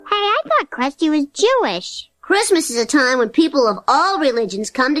thought Krusty was Jewish. Christmas is a time when people of all religions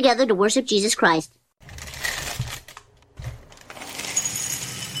come together to worship Jesus Christ.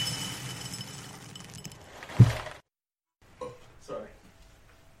 Sorry.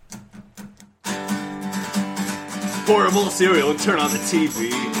 Pour a bowl of cereal and turn on the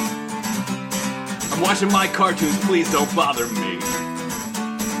TV. I'm watching my cartoons, please don't bother me.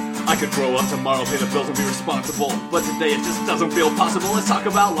 I could grow up tomorrow, pay the bills and be responsible, but today it just doesn't feel possible. Let's talk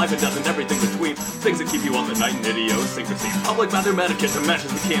about life and death and everything between. Things that keep you up at night and idiosyncrasy. Public bathroom etiquette and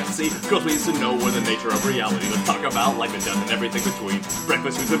matches we can't see. Girls we need to know where the nature of reality. Let's talk about life and death and everything between.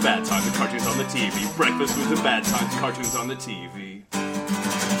 Breakfast foods and bad times and cartoons on the TV. Breakfast foods and bad times, cartoons on the TV.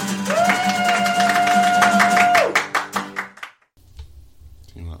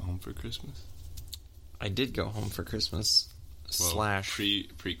 You went home for Christmas? I did go home for Christmas. Well,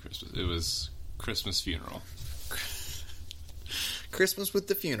 pre-Christmas. It was Christmas funeral. Christmas with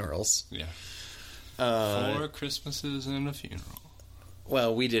the funerals. Yeah. 4 Christmases and a funeral.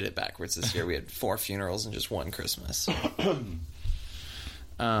 Well, we did it backwards this year. We had 4 funerals and just 1 Christmas.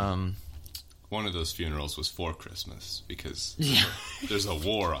 One of those funerals was for Christmas because there's a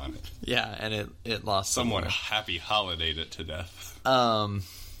war on it. Yeah, and it lost someone happy holidayed it to death.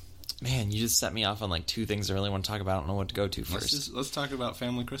 Man, you just set me off on like 2 things I really want to talk about. I don't know what to go to first. Let's talk about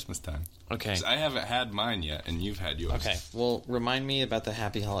family Christmas time. Okay. 'Cause I haven't had mine yet, and you've had yours. Okay, well, remind me about the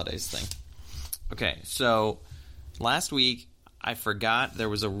Happy Holidays thing. Okay, so last week I forgot there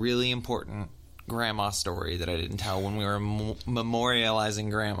was a really important grandma story that I didn't tell when we were memorializing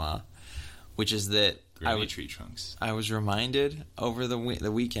grandma, which is that tree trunks. I was reminded over the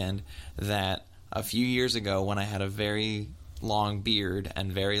weekend that a few years ago when I had a very long beard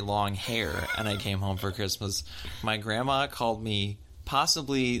and very long hair and I came home for Christmas, my grandma called me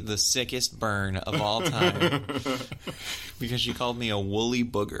possibly the sickest burn of all time because she called me a woolly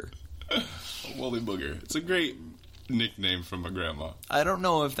booger. A woolly booger. It's a great nickname from a grandma. I don't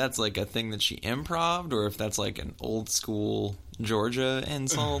know if that's like a thing that she improv'd or if that's like an old school Georgia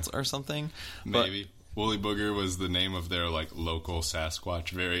insult or something. Maybe. Woolly Booger was the name of their, like, local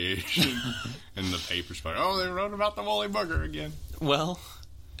Sasquatch variation. And the papers were, they wrote about the Woolly Booger again. Well,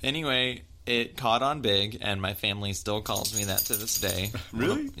 anyway, it caught on big, and my family still calls me that to this day.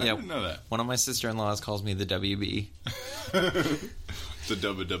 Really? I didn't know that. One of my sister-in-laws calls me the WB. The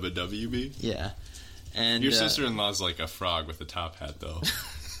WWB? Yeah. And your sister-in-law's like a frog with a top hat, though.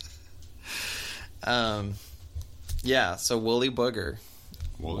 Yeah, so Woolly Booger.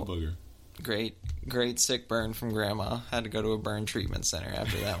 Woolly Booger. Great sick burn from Grandma. Had to go to a burn treatment center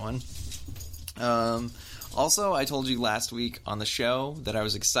after that one. Also, I told you last week on the show that I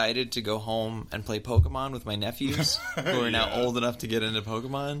was excited to go home and play Pokemon with my nephews, who are now old enough to get into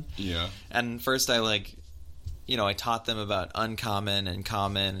Pokemon. Yeah. And first I I taught them about uncommon and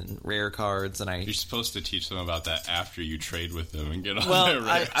common and rare cards, and You're supposed to teach them about that after you trade with them and get on their rares.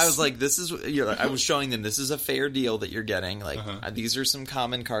 rares. I was like, I was showing them this is a fair deal that you're getting. Like, these are some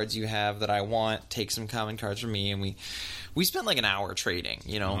common cards you have that I want. Take some common cards from me, and we spent like an hour trading,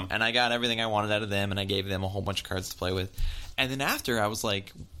 and I got everything I wanted out of them, and I gave them a whole bunch of cards to play with. And then after, I was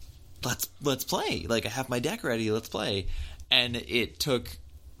like, let's play. Like, I have my deck ready. Let's play. And it took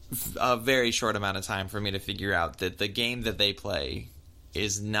a very short amount of time for me to figure out that the game that they play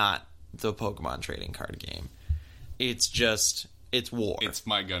is not the Pokemon trading card game. It's war. It's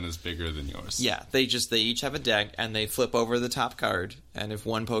my gun is bigger than yours. Yeah, they each have a deck and they flip over the top card, and if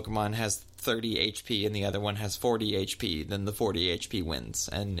one Pokemon has 30 HP and the other one has 40 HP, then the 40 HP wins,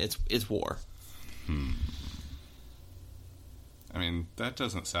 and it's war. I mean, that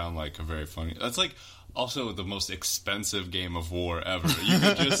doesn't sound like a very funny... That's like also the most expensive game of war ever. You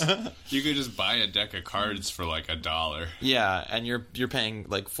could just buy a deck of cards for like $1. Yeah, and you're paying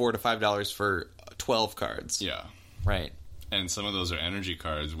like $4 to $5 for 12 cards. Yeah. Right. And some of those are energy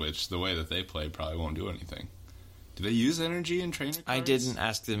cards, which the way that they play probably won't do anything. Do they use energy in trainer cards? I didn't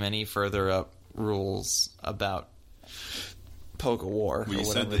ask them any further up rules about Poke War. Well, you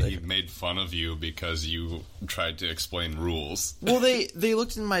said that he made fun of you because you tried to explain rules. Well, they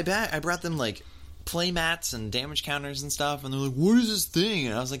looked in my bag. I brought them like play mats and damage counters and stuff, and they're like, what is this thing?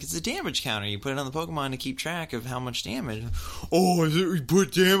 And I was like, it's a damage counter. You put it on the Pokemon to keep track of how much damage. Oh, you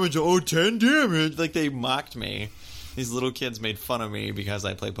put damage, 10 damage. Like, they mocked me. These little kids made fun of me because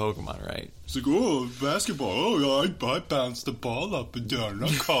I play Pokemon, right? It's like, basketball. I bounce the ball up and down.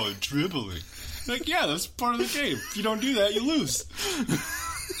 I call it dribbling. Like, yeah, that's part of the game. If you don't do that, you lose.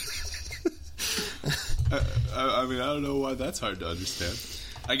 I mean, I don't know why that's hard to understand.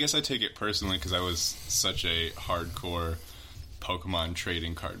 I guess I take it personally because I was such a hardcore Pokemon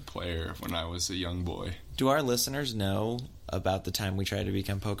trading card player when I was a young boy. Do our listeners know about the time we tried to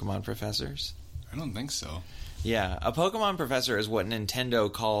become Pokemon professors? I don't think so. Yeah, a Pokemon professor is what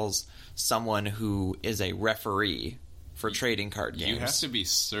Nintendo calls someone who is a referee for trading card games. You have to be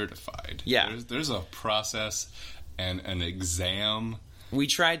certified. Yeah. There's a process and an exam. We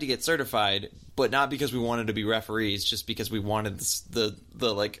tried to get certified, but not because we wanted to be referees, just because we wanted the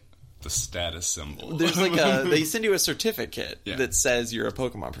status symbol. There's like they send you a certificate that says you're a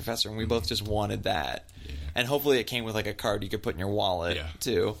Pokemon professor, and we both just wanted that. Yeah. And hopefully it came with like a card you could put in your wallet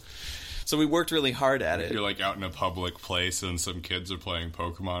too. So we worked really hard at it. You're like out in a public place and some kids are playing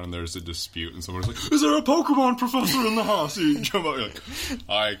Pokemon and there's a dispute and someone's like, "Is there a Pokemon professor in the house?" And you jump out, you're like,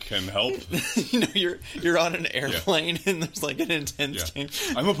 "I can help." You're on an airplane and there's like an intense game.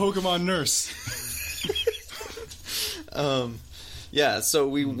 I'm a Pokemon nurse. Yeah, so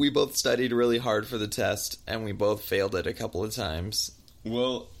we both studied really hard for the test, and we both failed it a couple of times.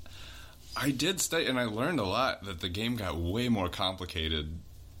 Well, I did study, and I learned a lot that the game got way more complicated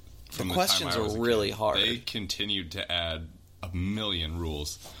from the questions time I was are really hard. They continued to add a million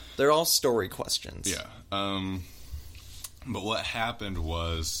rules. They're all story questions. Yeah. But what happened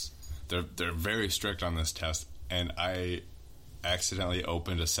was they're very strict on this test, and I accidentally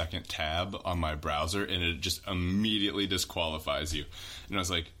opened a second tab on my browser and it just immediately disqualifies you. And I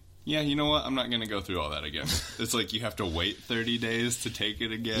was like, yeah, you know what? I'm not going to go through all that again. It's like you have to wait 30 days to take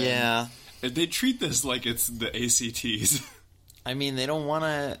it again. Yeah. They treat this like it's the ACTs. I mean, they don't want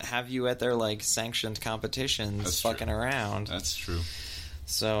to have you at their like sanctioned competitions That's fucking true. around. That's true.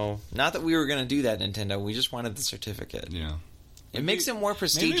 So, not that we were going to do that, Nintendo. We just wanted the certificate. Yeah. It makes it more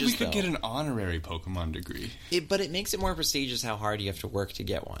prestigious, Maybe we could though. get an honorary Pokemon degree. But it makes it more prestigious how hard you have to work to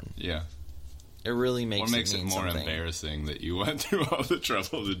get one. Yeah. It really makes What makes it it mean more something. embarrassing that you went through all the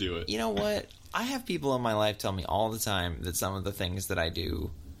trouble to do it? You know what? I have people in my life tell me all the time that some of the things that I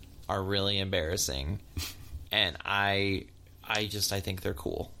do are really embarrassing. And I think they're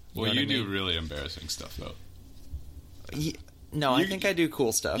cool. Well, you do really embarrassing stuff, though. I think I do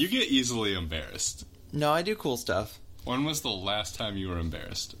cool stuff. You get easily embarrassed. No, I do cool stuff. When was the last time you were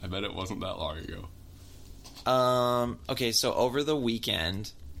embarrassed? I bet it wasn't that long ago. Okay, so over the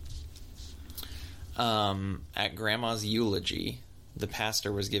weekend, at Grandma's eulogy, the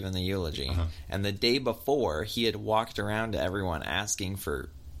pastor was given the eulogy, and the day before, he had walked around to everyone asking for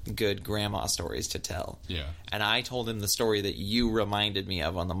good grandma stories to tell. Yeah. And I told him the story that you reminded me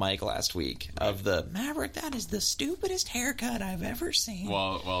of on the mic last week, of the, Maverick, that is the stupidest haircut I've ever seen.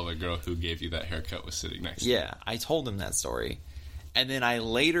 While the girl who gave you that haircut was sitting next to you. Yeah, I told him that story. And then I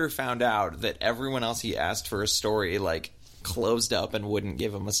later found out that everyone else he asked for a story, like, closed up and wouldn't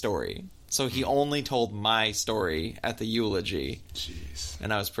give him a story. So he only told my story at the eulogy. Jeez.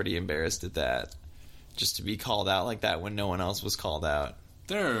 And I was pretty embarrassed at that. Just to be called out like that when no one else was called out.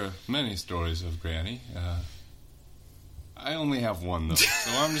 There are many stories of Granny. I only have one, though,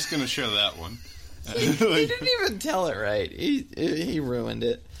 so I'm just going to share that one. He didn't even tell it right. He ruined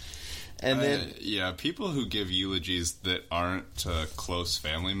it. And then... yeah, people who give eulogies that aren't close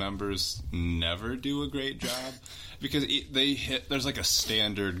family members never do a great job. Because there's like a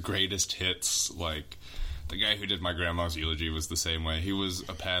standard greatest hits, like... The guy who did my grandma's eulogy was the same way. He was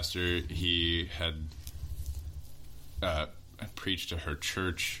a pastor. He had preached to her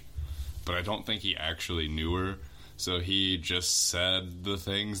church, but I don't think he actually knew her. So he just said the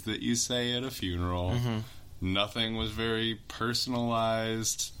things that you say at a funeral. Mm-hmm. Nothing was very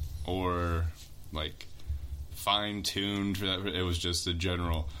personalized or, like, fine-tuned. It was just a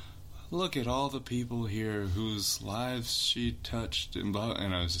general, look at all the people here whose lives she touched. And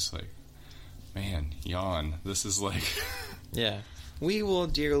I was just like, man, yawn. This is like... Yeah. We will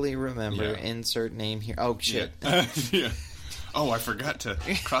dearly remember, insert name here. Oh, shit. Yeah. Yeah. Oh, I forgot to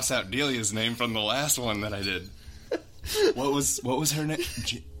cross out Delia's name from the last one that I did. What was her name?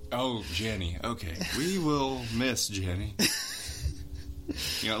 Jenny. Okay. We will miss Jenny.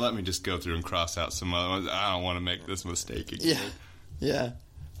 You know, let me just go through and cross out some other ones. I don't want to make this mistake again. Yeah.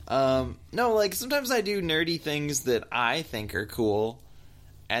 No, like, sometimes I do nerdy things that I think are cool,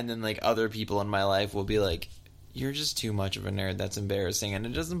 and then, like, other people in my life will be like, you're just too much of a nerd. That's embarrassing, and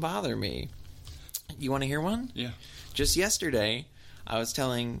it doesn't bother me. You want to hear one? Yeah. Just yesterday, I was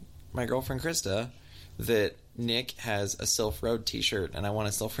telling my girlfriend Krista that Nick has a Sylph Road t-shirt, and I want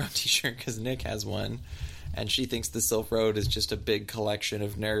a Sylph Road t-shirt because Nick has one, and she thinks the Sylph Road is just a big collection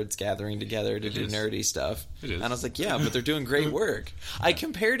of nerds gathering together to do nerdy stuff. It is. And I was like, yeah, but they're doing great work. I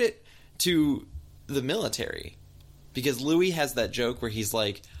compared it to the military, because Louis has that joke where he's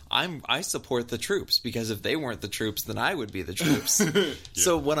like, I support the troops, because if they weren't the troops, then I would be the troops. Yeah.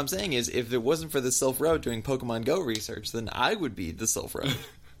 So what I'm saying is, if it wasn't for the Sylph Road doing Pokemon Go research, then I would be the Sylph Road.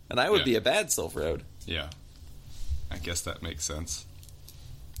 And I would be a bad Sylph Road. Yeah. I guess that makes sense.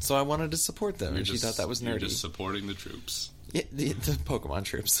 So I wanted to support them, and she thought that was nerdy. You're just supporting the troops. Yeah, the Pokemon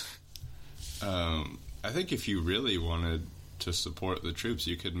troops. I think if you really wanted to support the troops,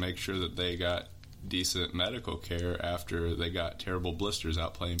 you could make sure that they got decent medical care after they got terrible blisters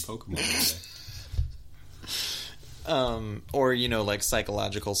out playing Pokemon all day. Or, like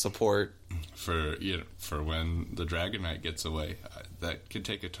psychological support. For when the Dragonite gets away. That could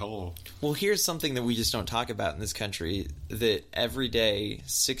take a toll. Well, here's something that we just don't talk about in this country, that every day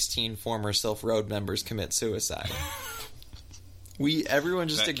 16 former Silk Road members commit suicide. Everyone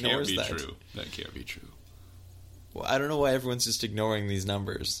just ignores that. That can't be true. Well, I don't know why everyone's just ignoring these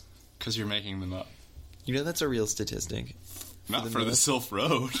numbers. Because you're making them up. That's a real statistic. Not for the Silk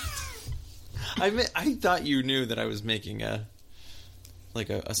Road. I thought you knew that I was making a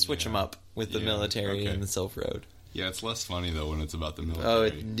switch 'em up with the military and the Silk Road. Yeah, it's less funny though when it's about the military.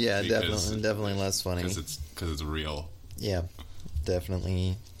 Oh, definitely less funny because it's real. Yeah,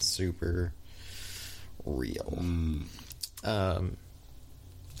 definitely super real.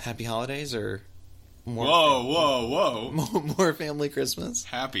 Happy holidays or more? Whoa! More family Christmas.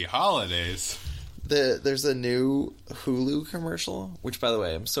 Happy holidays. There's a new Hulu commercial, which, by the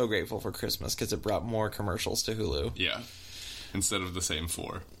way, I'm so grateful for Christmas because it brought more commercials to Hulu. Yeah, instead of the same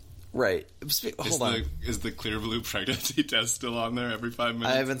 4. Right. Hold on. Is the Clear Blue pregnancy test still on there every 5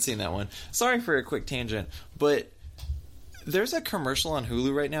 minutes? I haven't seen that one. Sorry for a quick tangent, but there's a commercial on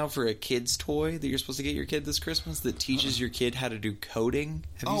Hulu right now for a kid's toy that you're supposed to get your kid this Christmas that teaches your kid how to do coding.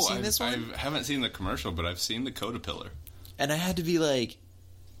 Have you seen this one? I haven't seen the commercial, but I've seen the Codapillar. And I had to be like,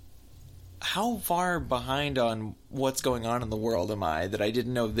 how far behind on what's going on in the world am I that I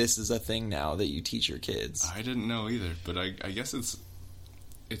didn't know this is a thing now that you teach your kids? I didn't know either, but I guess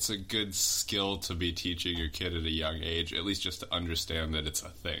it's a good skill to be teaching your kid at a young age, at least just to understand that it's a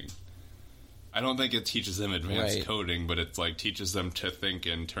thing. I don't think it teaches them advanced coding, but it's like teaches them to think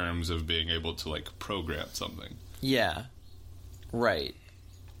in terms of being able to like program something. Yeah. Right.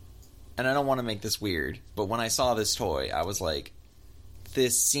 And I don't want to make this weird, but when I saw this toy, I was like,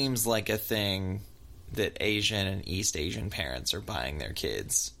 this seems like a thing that Asian and East Asian parents are buying their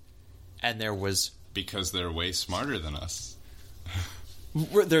kids. And there was... Because they're way smarter than us.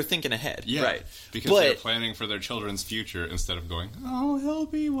 They're thinking ahead, yeah, right? Because they're planning for their children's future instead of going, oh, he'll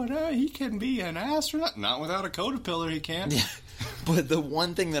be whatever, he can be an astronaut. Not without a Codapillar, he can't. Yeah. But the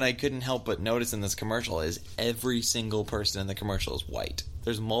one thing that I couldn't help but notice in this commercial is every single person in the commercial is white.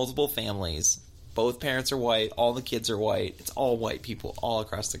 There's multiple families. Both parents are white. All the kids are white. It's all white people all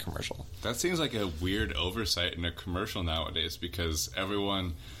across the commercial. That seems like a weird oversight in a commercial nowadays because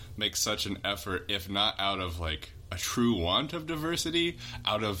everyone makes such an effort, if not out of like a true want of diversity,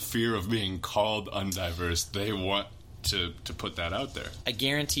 out of fear of being called undiverse, they want to put that out there. I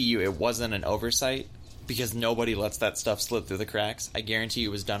guarantee you it wasn't an oversight because nobody lets that stuff slip through the cracks. I guarantee you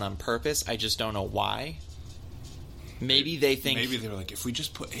it was done on purpose. I just don't know why. Maybe they think... Maybe they were like, if we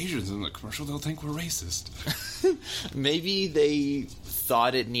just put Asians in the commercial, they'll think we're racist. Maybe they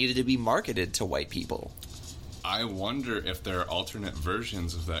thought it needed to be marketed to white people. I wonder if there are alternate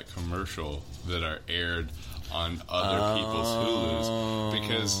versions of that commercial that are aired on other people's Hulus.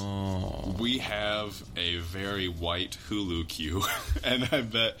 Because we have a very white Hulu queue. And I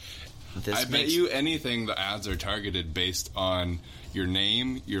bet you anything, the ads are targeted based on your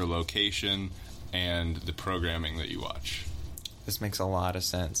name, your location, and the programming that you watch. This makes a lot of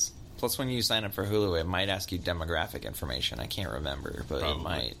sense. Plus, when you sign up for Hulu, it might ask you demographic information. I can't remember, but Probably. It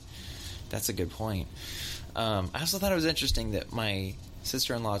might. That's a good point. I also thought it was interesting that my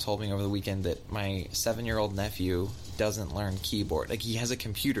sister-in-law told me over the weekend that my 7-year-old nephew doesn't learn keyboard. Like, he has a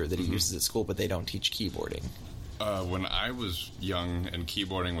computer that he uses at school, but they don't teach keyboarding. When I was young and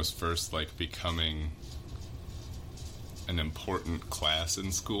keyboarding was first, like, becoming an important class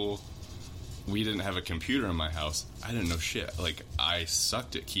in school, we didn't have a computer in my house. I didn't know shit. Like, I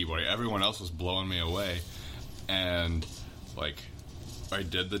sucked at keyboarding. Everyone else was blowing me away. And, like, I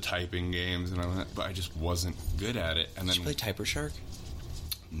did the typing games, and but I just wasn't good at it. And did you play Typer Shark?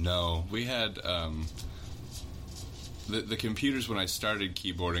 No. We had, the computers when I started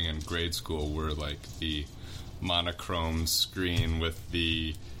keyboarding in grade school were, like, the monochrome screen with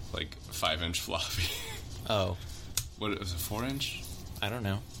the, like, 5-inch floppy. Oh. What, it was a 4-inch? I don't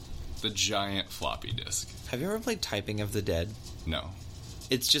know. The giant floppy disk. Have you ever played Typing of the Dead? No.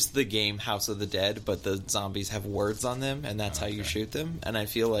 It's just the game House of the Dead, but the zombies have words on them, and that's how you shoot them. And I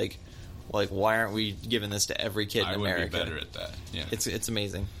feel like, why aren't we giving this to every kid in America? I would be better at that. Yeah, it's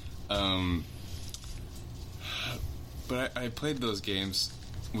amazing. But I played those games.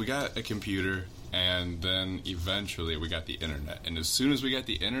 We got a computer, And then eventually we got the internet. And as soon as we got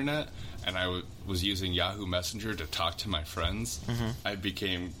the internet, and I was using Yahoo Messenger to talk to my friends, I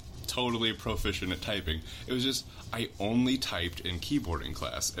became totally proficient at typing. It was just, I only typed in keyboarding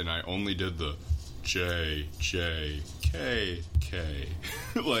class, and I only did the J, J, K, K.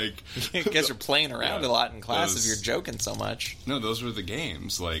 Like, I guess you're playing around a lot in class if you're joking so much. No, those were the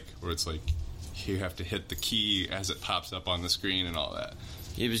games, like, where it's like, you have to hit the key as it pops up on the screen and all that.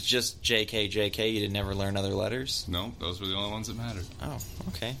 It was just JK, JK, you didn't ever learn other letters? No, those were the only ones that mattered. Oh,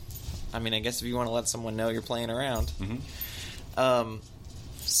 okay. I mean, I guess if you want to let someone know you're playing around.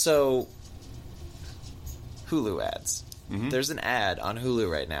 So, Hulu ads. There's an ad on Hulu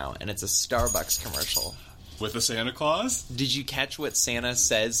right now, and it's a Starbucks commercial. With a Santa Claus? Did you catch what Santa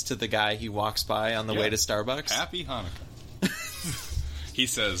says to the guy he walks by on the way to Starbucks? Happy Hanukkah. He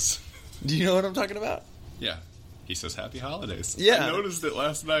says... Do you know what I'm talking about? Yeah. He says Happy Holidays. Yeah. I noticed it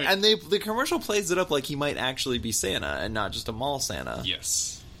last night. And the commercial plays it up like he might actually be Santa and not just a mall Santa.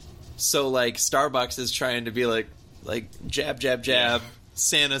 Yes. So, like, Starbucks is trying to be like jab, jab, jab. Yeah.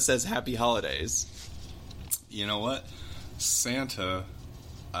 Santa says Happy Holidays. You know what? Santa,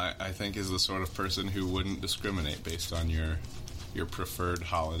 I think, is the sort of person who wouldn't discriminate based on your preferred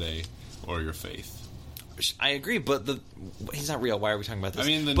holiday or your faith. I agree, but he's not real. Why are we talking about this? I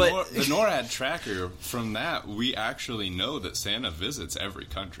mean, the NORAD tracker, from that, we actually know that Santa visits every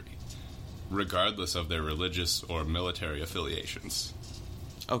country, regardless of their religious or military affiliations.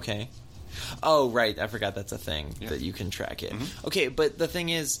 Okay. Oh, right. I forgot that's a thing, that you can track it. Okay, but the thing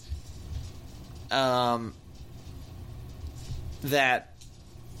is, that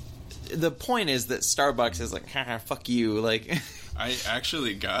the point is that Starbucks is like, haha, fuck you. Like, I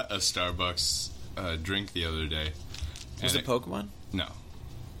actually got a Starbucks drink the other day. Was it Pokemon? No.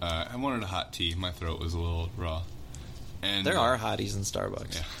 I wanted a hot tea. My throat was a little raw. And there are hotties in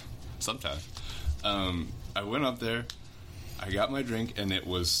Starbucks. Yeah, sometimes. I went up there, I got my drink, and it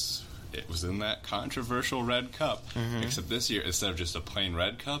was in that controversial red cup. Except this year, instead of just a plain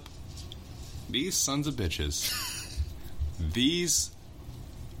red cup, these sons of bitches, these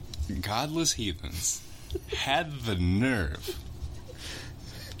godless heathens, had the nerve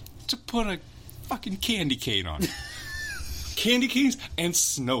to put a fucking candy cane on it. Candy canes and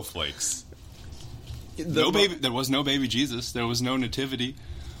snowflakes. There was no baby Jesus. There was no nativity.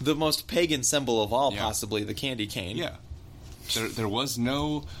 The most pagan symbol of all, possibly, the candy cane. Yeah. There was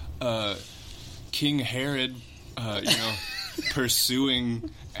no King Herod,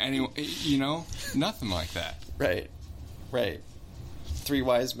 pursuing anyone, nothing like that. Right. 3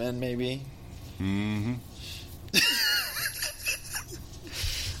 wise men, maybe.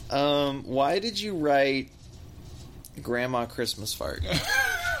 Why did you write Grandma Christmas Fart?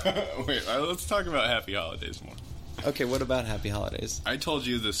 Wait, let's talk about Happy Holidays more. Okay, what about Happy Holidays? I told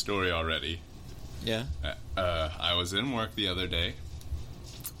you this story already. Yeah? I was in work the other day,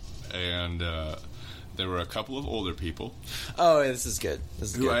 and there were a couple of older people. Oh, this is good.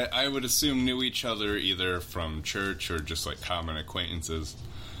 Who I would assume knew each other either from church or just like common acquaintances.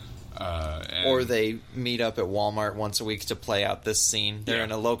 Or they meet up at Walmart once a week to play out this scene. They're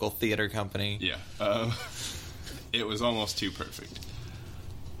in a local theater company. Yeah. It was almost too perfect.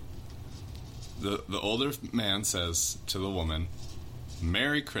 The older man says to the woman,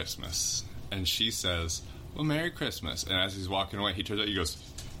 "Merry Christmas." And she says, "Well, Merry Christmas." And as he's walking away, he turns out, he goes,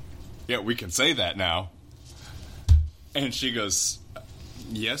 "Yeah, we can say that now." And she goes,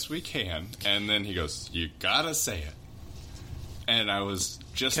 "Yes, we can." And then he goes, "You gotta say it." And I was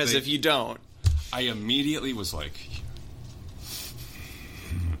just... Because if you don't... I immediately was like...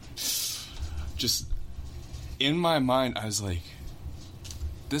 Just... In my mind, I was like...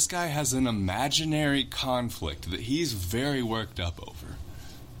 This guy has an imaginary conflict that he's very worked up over.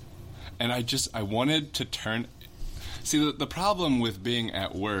 And I wanted to turn... See, the problem with being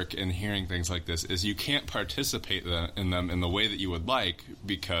at work and hearing things like this is you can't participate in them in the way that you would like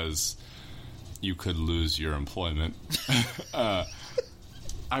because you could lose your employment.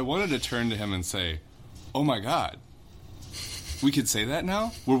 I wanted to turn to him and say, "Oh my God, we could say that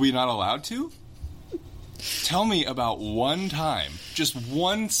now? Were we not allowed to? Tell me about one time, just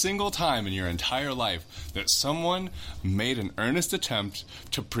one single time in your entire life that someone made an earnest attempt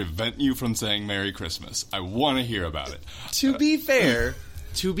to prevent you from saying Merry Christmas. I want to hear about it." To be fair,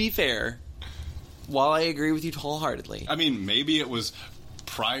 while I agree with you wholeheartedly... I mean, maybe it was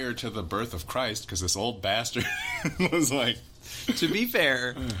prior to the birth of Christ, because this old bastard was like... To be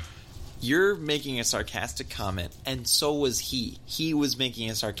fair, you're making a sarcastic comment, and so was he. He was making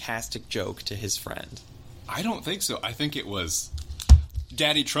a sarcastic joke to his friend. I don't think so. I think it was,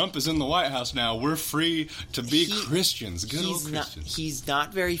 Daddy Trump is in the White House now. We're free to be Christians. Good old Christians. He's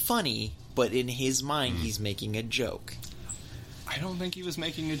not very funny, but in his mind, he's making a joke. I don't think he was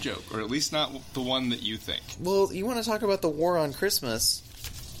making a joke, or at least not the one that you think. Well, you want to talk about the war on Christmas?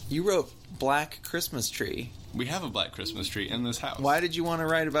 You wrote Black Christmas Tree. We have a black Christmas tree in this house. Why did you want to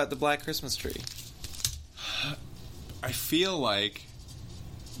write about the Black Christmas Tree? I feel like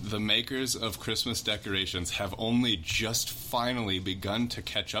the makers of Christmas decorations have only just finally begun to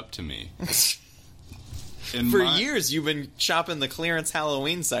catch up to me. For years, you've been shopping the clearance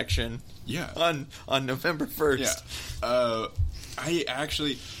Halloween section. Yeah. On November 1st. Yeah. I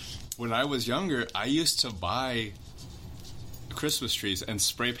actually, when I was younger, I used to buy Christmas trees and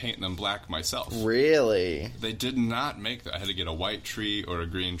spray paint them black myself. Really? They did not make that. I had to get a white tree or a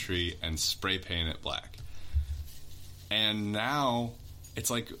green tree and spray paint it black. And now it's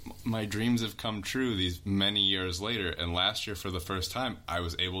like my dreams have come true these many years later. And last year, for the first time, I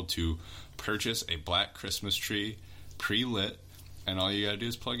was able to purchase a black Christmas tree, pre-lit, and all you gotta do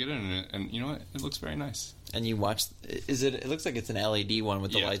is plug it in, and you know what? It looks very nice. And you watch, it looks like it's an LED one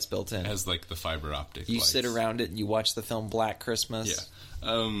with the lights built in. It has like the fiber optic You lights. sit around it and you watch the film Black Christmas.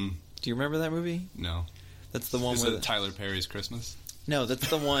 Yeah. Do you remember that movie? No. That's the one Is where... it Tyler Perry's Christmas? No, that's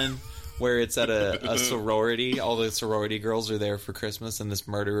the one where it's at a sorority. All the sorority girls are there for Christmas, and this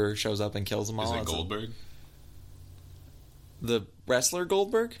murderer shows up and kills them all. Is it Goldberg? The wrestler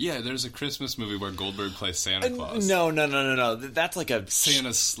Goldberg? Yeah, there's a Christmas movie where Goldberg plays Santa Claus. No. That's like a...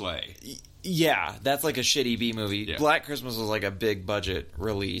 Santa's sleigh. Yeah, that's like a shitty B movie. Yeah. Black Christmas was like a big budget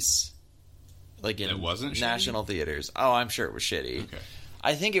release. Like in It wasn't shitty? national theaters. Oh, I'm sure it was shitty. Okay.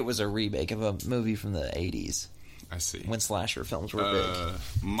 I think it was a remake of a movie from the 80s. I see. When slasher films were big.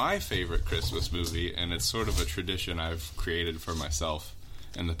 My favorite Christmas movie, and it's sort of a tradition I've created for myself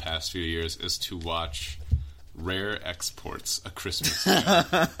in the past few years, is to watch Rare Exports, A Christmas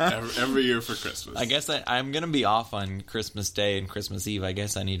Movie, every year for Christmas. I guess I'm going to be off on Christmas Day and Christmas Eve. I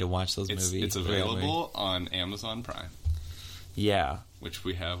guess I need to watch those movies. It's available on Amazon Prime. Yeah. Which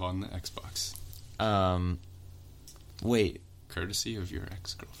we have on the Xbox. Wait. Courtesy of your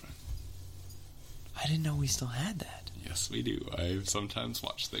ex-girlfriend. I didn't know we still had that. Yes, we do. I sometimes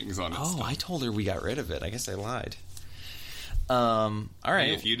watch things on it. Oh, I told her we got rid of it. I guess I lied. All right.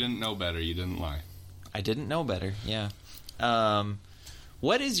 Hey, if you didn't know better, you didn't lie. I didn't know better, yeah.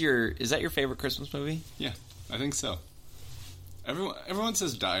 What is that your favorite Christmas movie? Yeah, I think so. Everyone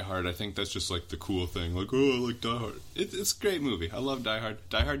says Die Hard. I think that's just like the cool thing. Like, oh, I like Die Hard. It's a great movie. I love Die Hard.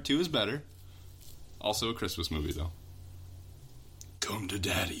 Die Hard 2 is better. Also a Christmas movie, though. Come to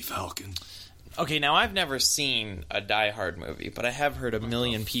Daddy, Falcon. Okay, now I've never seen a Die Hard movie, but I have heard a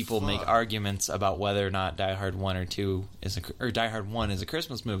million people make arguments about whether or not Die Hard 1 or 2 or Die Hard 1 is a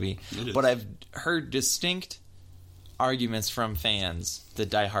Christmas movie. But I've heard distinct arguments from fans that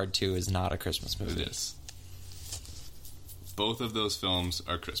Die Hard 2 is not a Christmas movie. It is. Both of those films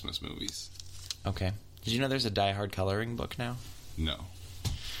are Christmas movies. Okay. Did you know there's a Die Hard coloring book now? No.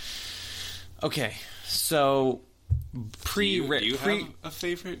 Okay, so Do you have a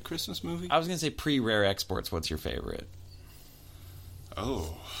favorite Christmas movie? I was going to say pre-Rare Exports. What's your favorite?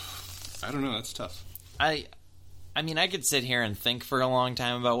 Oh, I don't know. That's tough. I mean, I could sit here and think for a long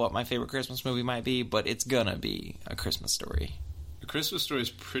time about what my favorite Christmas movie might be, but it's gonna be A Christmas Story. A Christmas Story is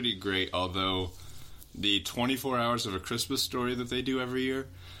pretty great, although the 24 Hours of A Christmas Story that they do every year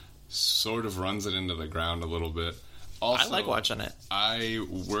sort of runs it into the ground a little bit. Also, I like watching it. I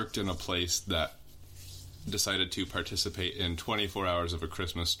worked in a place that decided to participate in 24 Hours of A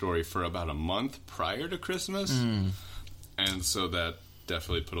Christmas Story for about a month prior to Christmas, and so that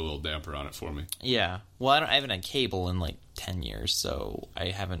definitely put a little damper on it for me. Yeah. Well, I haven't had cable in like 10 years, so I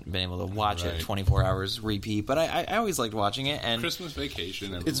haven't been able to watch Right. it 24 hours repeat, but I always liked watching it. And Christmas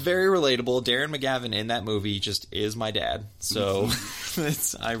Vacation. it's very relatable. Darren McGavin in that movie just is my dad, so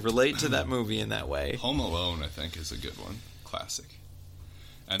I relate to that movie in that way. Home Alone, I think, is a good one. Classic.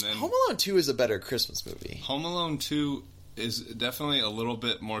 And then Home Alone 2 is a better Christmas movie. Home Alone 2 is definitely a little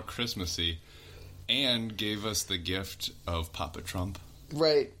bit more Christmassy and gave us the gift of Papa Trump.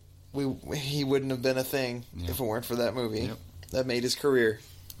 Right. He wouldn't have been a thing if it weren't for that movie. Yep. That made his career.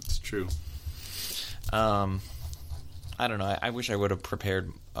 It's true. I don't know. I wish I would have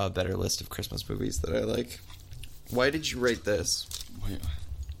prepared a better list of Christmas movies that I like. Why did you rate this? Wait.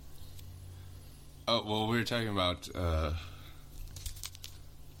 Oh, well, we were talking about the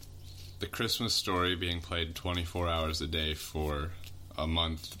Christmas Story being played 24 hours a day for a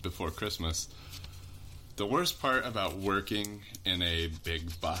month before Christmas. The worst part about working in a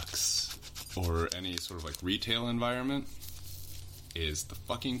big box or any sort of like retail environment is the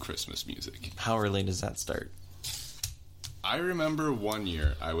fucking Christmas music. How early does that start? I remember one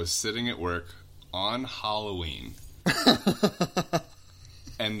year I was sitting at work on Halloween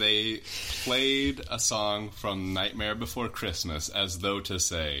and they played a song from Nightmare Before Christmas as though to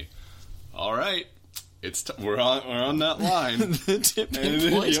say, all right, we're on that line. The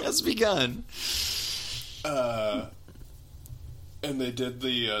tipping point has begun. And they did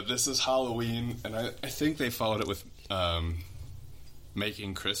the This Is Halloween, and I think they followed it with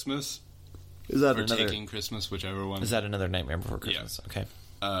Making Christmas. Is that or Taking Christmas, whichever one. Is that another Nightmare Before Christmas? Yeah.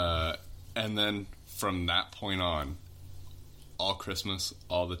 Okay. And then from that point on, all Christmas,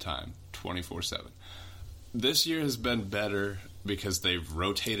 all the time, 24/7. This year has been better because they've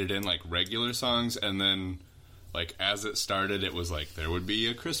rotated in like regular songs, and then like as it started, it was like there would be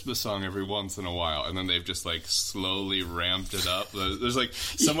a Christmas song every once in a while, and then they've just like slowly ramped it up. There's like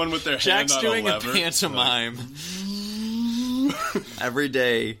someone with their Jack's hand on doing a lever, a pantomime. Every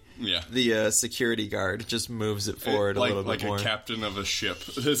day, yeah. The security guard just moves it forward a little bit more. Like a captain of a ship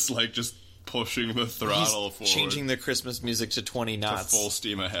that's like just pushing the throttle forward. Changing the Christmas music to 20 knots. To full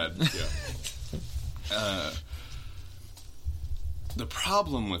steam ahead, yeah. The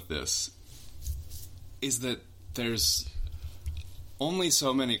problem with this is that there's only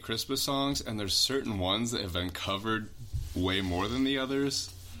so many Christmas songs, and there's certain ones that have been covered way more than the others.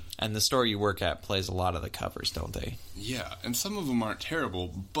 And the store you work at plays a lot of the covers, don't they? Yeah, and some of them aren't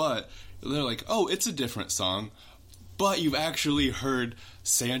terrible, but they're like, oh, it's a different song, but you've actually heard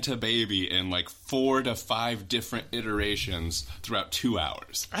Santa Baby in like 4 to 5 different iterations throughout 2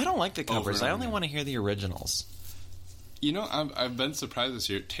 hours. I don't like the covers. I only want to hear the originals. You know, I've been surprised this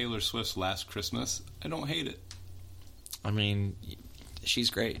year. Taylor Swift's Last Christmas, I don't hate it. I mean, she's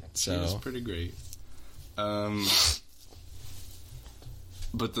great. So she's pretty great.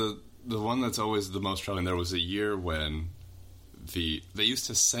 But the one that's always the most troubling, there was a year when they used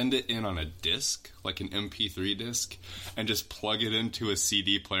to send it in on a disc, like an MP3 disc, and just plug it into a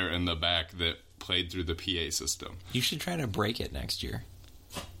CD player in the back that played through the PA system. You should try to break it next year.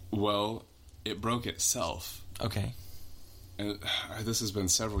 Well, it broke itself. Okay. And this has been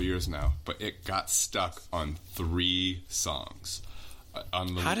several years now, but it got stuck on 3 songs.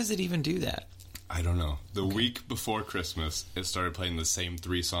 How does it even do that? I don't know. The week before Christmas, it started playing the same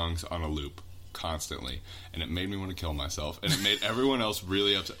 3 songs on a loop constantly, and it made me want to kill myself, and it made everyone else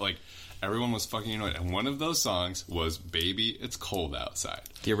really upset. Like, everyone was fucking annoyed, and one of those songs was Baby, It's Cold Outside.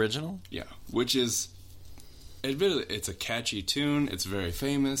 The original? Yeah, which is, admittedly, it's a catchy tune, it's very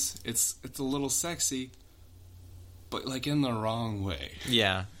famous, it's a little sexy, but, like, in the wrong way.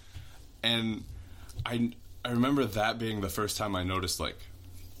 Yeah. And I remember that being the first time I noticed, like,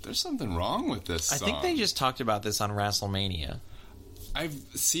 there's something wrong with this song. I think they just talked about this on WrestleMania. I've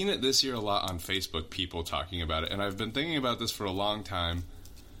seen it this year a lot on Facebook, people talking about it, and I've been thinking about this for a long time,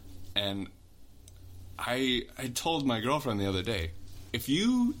 and I told my girlfriend the other day, if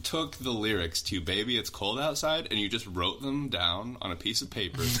you took the lyrics to Baby It's Cold Outside and you just wrote them down on a piece of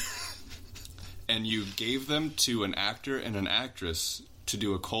paper and you gave them to an actor and an actress to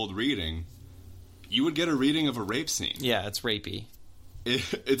do a cold reading, you would get a reading of a rape scene. Yeah, it's rapey.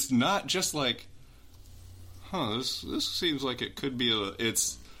 It's not just like, this seems like it could be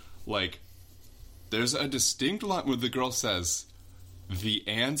it's like, there's a distinct line where the girl says, the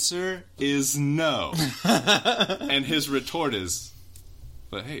answer is no. And his retort is,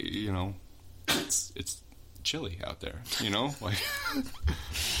 but hey, you know, it's chilly out there, you know? Like,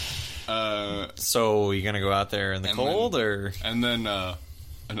 so you gonna go out there in the cold, or? And then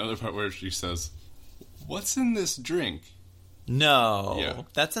another part where she says, what's in this drink? No. Yeah.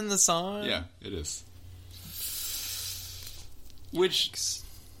 That's in the song? Yeah, it is. Which,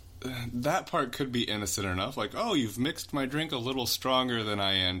 that part could be innocent enough. Like, oh, you've mixed my drink a little stronger than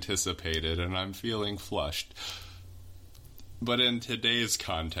I anticipated, and I'm feeling flushed. But in today's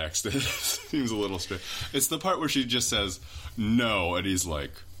context, it seems a little strange. It's the part where she just says, no, and he's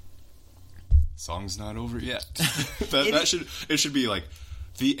like, song's not over yet. It should be like,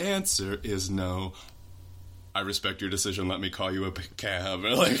 the answer is no. I respect your decision. Let me call you a cab.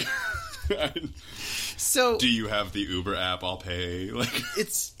 Like, so do you have the Uber app? I'll pay. Like,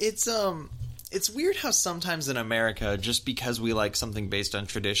 it's weird how sometimes in America, just because we like something based on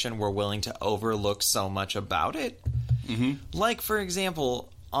tradition, we're willing to overlook so much about it. Mm-hmm. Like, for example,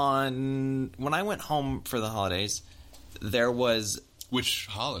 when I went home for the holidays, there was which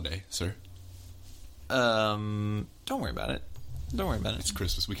holiday, sir? Don't worry about it. Don't worry about it. It's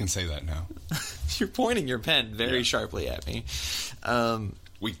Christmas. We can say that now. You're pointing your pen very sharply at me.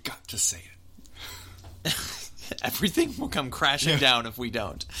 We got to say it. Everything will come crashing down if we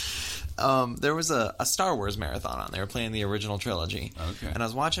don't. There was a Star Wars marathon on. They were playing the original trilogy. Okay. And I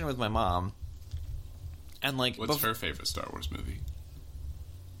was watching it with my mom. And like, what's her favorite Star Wars movie?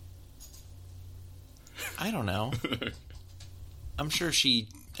 I don't know. I'm sure she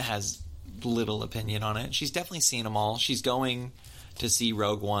has little opinion on it. She's definitely seen them all. She's going to see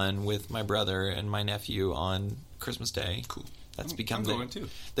Rogue One with my brother and my nephew on Christmas Day. Cool. That's become I'm going too.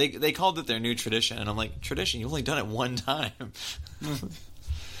 They called it their new tradition, and I'm like, tradition? You've only done it one time.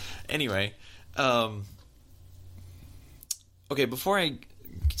 Anyway, okay, before I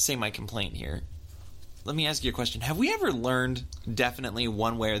say my complaint here, let me ask you a question. Have we ever learned definitely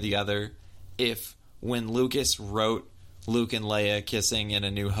one way or the other if when Lucas wrote Luke and Leia kissing in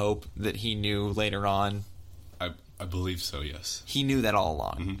A New Hope that he knew later on? I believe so, yes. He knew that all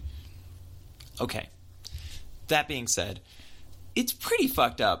along. Mm-hmm. Okay. That being said, it's pretty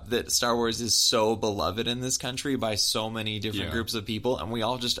fucked up that Star Wars is so beloved in this country by so many different groups of people, and we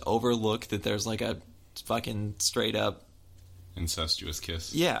all just overlook that there's like a fucking straight up incestuous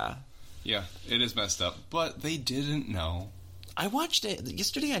kiss. Yeah. Yeah, it is messed up, but they didn't know. I watched it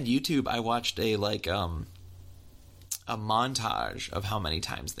yesterday on YouTube. I watched a montage of how many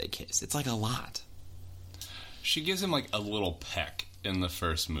times they kiss. It's like a lot. She gives him like a little peck in the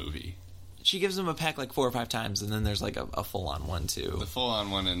first movie. She gives him a peck like 4 or 5 times, and then there's like a full-on one, too. The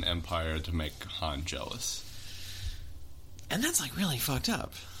full-on one in Empire to make Han jealous. And that's like really fucked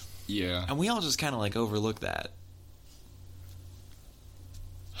up. Yeah. And we all just kind of like overlook that.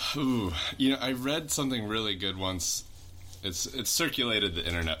 Ooh, I read something really good once. It's circulated the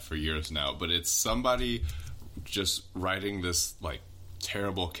internet for years now, but it's somebody just writing this like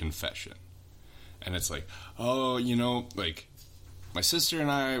terrible confession. And it's like, oh, like my sister and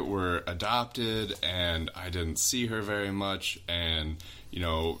I were adopted and I didn't see her very much, and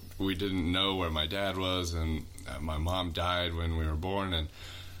we didn't know where my dad was, and my mom died when we were born, and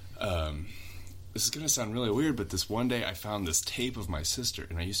this is going to sound really weird, but this one day I found this tape of my sister,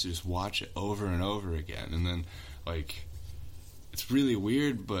 and I used to just watch it over and over again. And then, like, it's really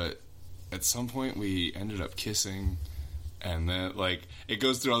weird, but at some point we ended up kissing, and then, like, it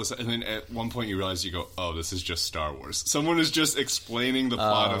goes through all this, and then at one point you realize, you go, oh, this is just Star Wars. Someone is just explaining the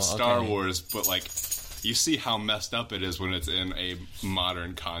plot of Star Wars, but, like, you see how messed up it is when it's in a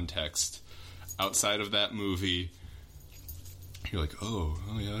modern context. Outside of that movie, you're like, oh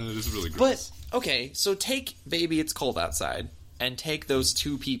yeah, that is really gross. But, okay, so take Baby It's Cold Outside and take those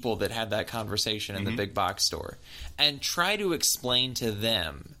 2 people that had that conversation in the big box store and try to explain to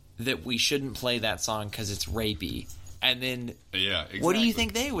them that we shouldn't play that song because it's rapey. And then, yeah, exactly. What do you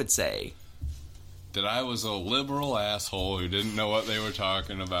think they would say? That I was a liberal asshole who didn't know what they were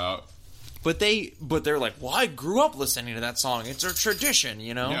talking about. But they're like, well, I grew up listening to that song. It's a tradition,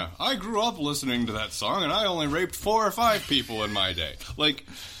 Yeah, I grew up listening to that song, and I only raped 4 or 5 people in my day. Like,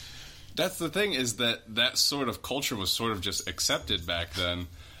 that's the thing, is that sort of culture was sort of just accepted back then,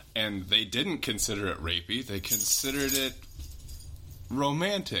 and they didn't consider it rapey. They considered it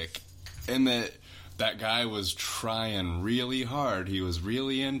romantic, and that guy was trying really hard. He was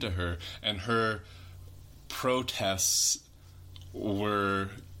really into her, and her protests were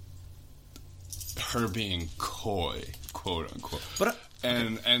her being coy, quote unquote. But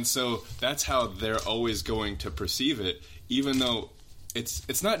and so that's how they're always going to perceive it, even though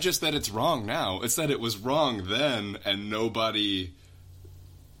it's not just that it's wrong now, it's that it was wrong then and nobody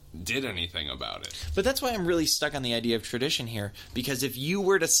did anything about it. But that's why I'm really stuck on the idea of tradition here, because if you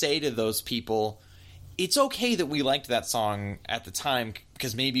were to say to those people, it's okay that we liked that song at the time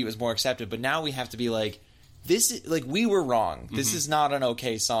because maybe it was more accepted, but now we have to be like, this is like, we were wrong. This is not an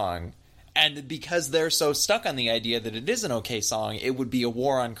okay song. And because they're so stuck on the idea that it is an okay song, it would be a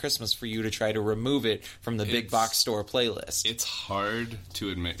war on Christmas for you to try to remove it from the big box store playlist. It's hard to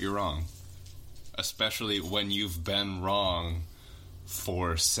admit you're wrong, especially when you've been wrong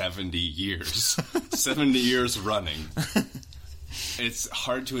for 70 years. 70 years running. It's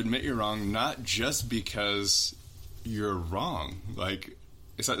hard to admit you're wrong, not just because you're wrong. Like,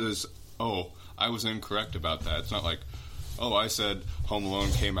 it's not this, oh, I was incorrect about that. It's not like, oh, I said Home Alone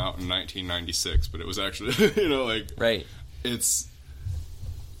came out in 1996, but it was actually, Right. It's,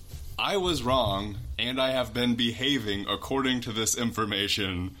 I was wrong, and I have been behaving according to this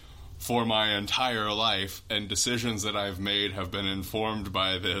information for my entire life, and decisions that I've made have been informed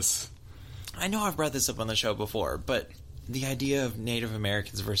by this. I know I've brought this up on the show before, but the idea of Native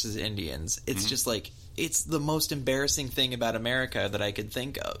Americans versus Indians, it's just like, it's the most embarrassing thing about America that I could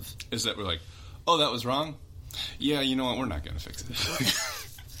think of. Is that we're like, oh, that was wrong? Yeah, you know what? We're not going to fix it.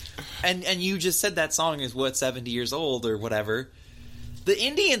 and you just said that song is, 70 years old or whatever. The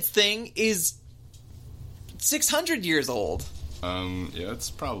Indians thing is 600 years old. Yeah, it's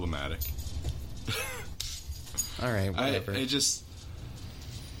problematic. All right, whatever.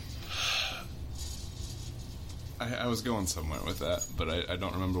 I was going somewhere with that, but I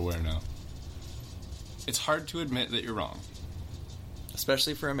don't remember where now. It's hard to admit that you're wrong.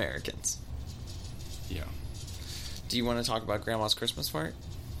 Especially for Americans. Yeah. Do you want to talk about Grandma's Christmas fart?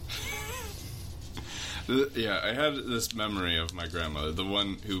 Yeah, I had this memory of my grandmother, the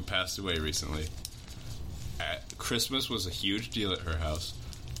one who passed away recently. Christmas was a huge deal at her house.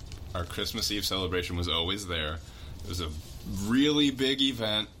 Our Christmas Eve celebration was always there. It was a really big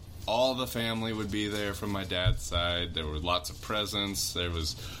event. All the family would be there from my dad's side. There were lots of presents. There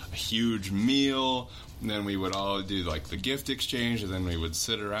was a huge meal. And then we would all do like the gift exchange, and then we would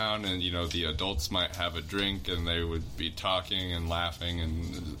sit around and, you know, the adults might have a drink and they would be talking and laughing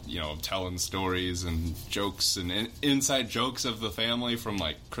and, you know, telling stories and jokes and inside jokes of the family from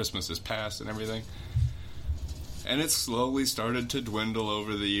like Christmases past and everything. And it slowly started to dwindle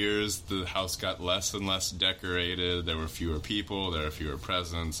over the years. The house got less and less decorated. There were fewer people. There were fewer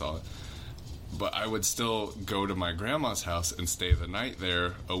presents. But I would still go to my grandma's house and stay the night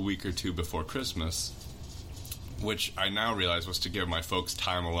there a week or two before Christmas, which I now realize was to give my folks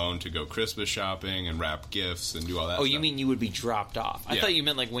time alone to go Christmas shopping and wrap gifts and do all that stuff. You mean you would be dropped off? I thought you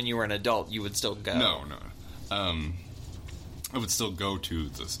meant like when you were an adult, you would still go. No. I would still go to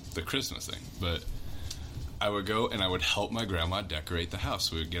the Christmas thing, but I would go and I would help my grandma decorate the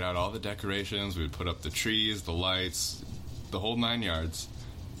house. We would get out all the decorations, we would put up the trees, the lights, the whole 9 yards.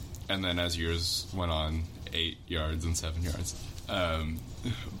 And then as years went on, 8 yards and 7 yards.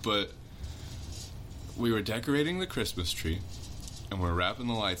 But we were decorating the Christmas tree, and we're wrapping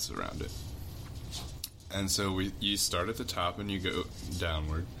the lights around it. And so you start at the top and you go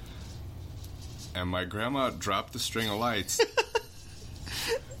downward. And my grandma dropped the string of lights.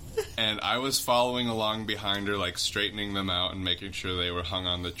 And I was following along behind her, like straightening them out and making sure they were hung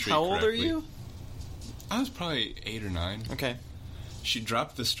on the tree correctly. How old are you? I was probably 8 or 9. Okay. She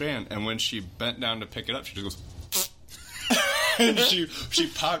dropped the strand, and when she bent down to pick it up, she just goes... and she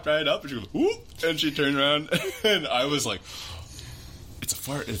popped right up, and she goes, whoop! And she turned around, and I was like, it's a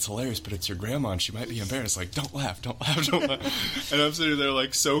fart, it's hilarious, but it's your grandma, and she might be embarrassed. Like, don't laugh. And I'm sitting there,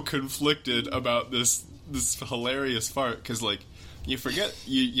 like, so conflicted about this hilarious fart, because, like, you forget,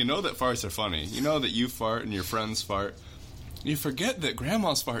 you know that farts are funny. You know that you fart and your friends fart. You forget that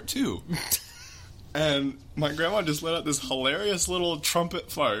grandmas fart, too. And my grandma just let out this hilarious little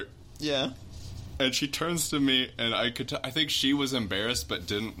trumpet fart. Yeah. And she turns to me, and I think she was embarrassed, but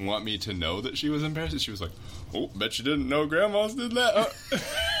didn't want me to know that she was embarrassed. And she was like, "Oh, bet you didn't know grandmas did that."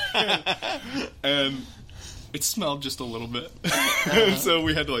 And it smelled just a little bit. And so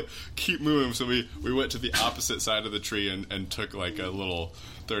we had to, like, keep moving. So we went to the opposite side of the tree and took, like, a little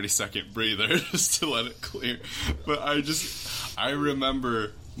 30-second breather just to let it clear. But I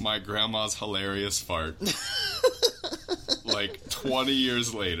remember my grandma's hilarious fart. Like 20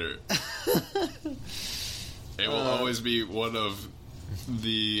 years later. It will always be one of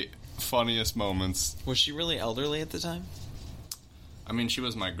the funniest moments. Was she really elderly at the time? I mean, she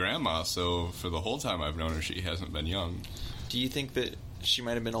was my grandma, so for the whole time I've known her, she hasn't been young. Do you think that she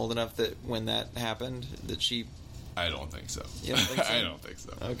might have been old enough that when that happened, that she... I don't think so. You don't think so? I don't think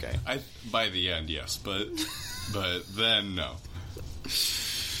so. Okay. By the end, yes, but then, no.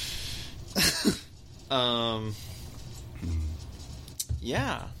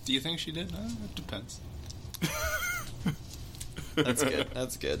 Yeah. Do you think she did? It depends. That's good.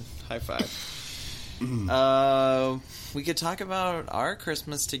 That's good. High five. We could talk about our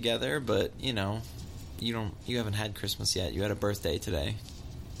Christmas together, but you haven't had Christmas yet. You had a birthday today.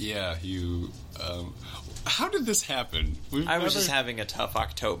 Yeah, how did this happen? I was just having a tough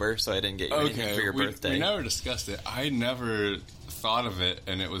October, so I didn't get you anything for your birthday. We never discussed it. I never thought of it,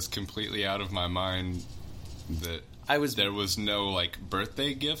 and it was completely out of my mind that there was no, like,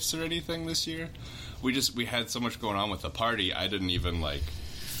 birthday gifts or anything this year. We had so much going on with the party, I didn't even, like,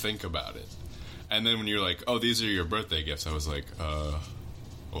 think about it. And then when you're like, oh, these are your birthday gifts, I was like,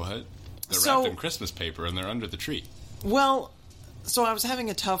 what? They're wrapped in Christmas paper, and they're under the tree. Well, so I was having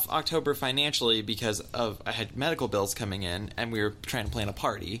a tough October financially because I had medical bills coming in, and we were trying to plan a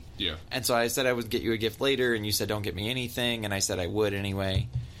party. Yeah. And so I said I would get you a gift later, and you said don't get me anything, and I said I would anyway.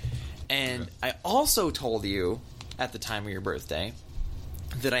 And okay. I also told you at the time of your birthday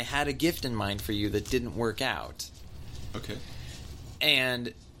that I had a gift in mind for you that didn't work out. Okay.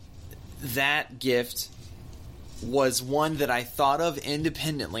 And that gift was one that I thought of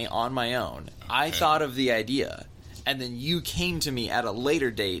independently on my own. Okay. I thought of the idea. And then you came to me at a later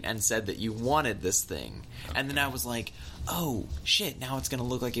date and said that you wanted this thing. Okay. And then I was like, oh, shit, now it's going to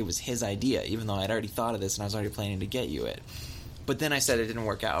look like it was his idea, even though I'd already thought of this and I was already planning to get you it. But then I said it didn't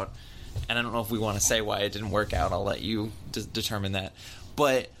work out. And I don't know if we want to say why it didn't work out. I'll let you determine that.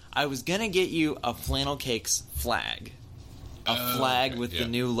 But I was going to get you a Flannel Cakes flag. a flag okay, with yeah. the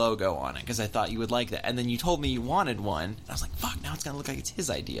new logo on it because I thought you would like that. And then you told me you wanted one. And I was like, fuck, now it's going to look like it's his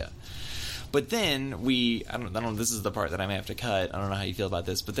idea. But then I don't know, this is the part that I may have to cut. I don't know how you feel about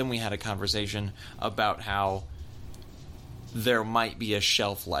this. But then we had a conversation about how there might be a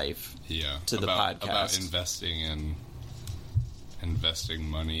shelf life to the podcast. About investing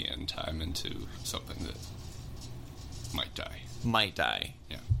money and time into something that might die. Might die.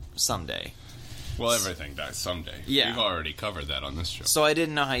 Yeah. Someday. Well, everything dies someday. Yeah. We've already covered that on this show. So I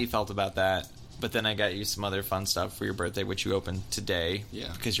didn't know how you felt about that. But then I got you some other fun stuff for your birthday, which you opened today.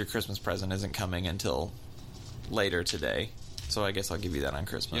 Yeah. Because your Christmas present isn't coming until later today. So I guess I'll give you that on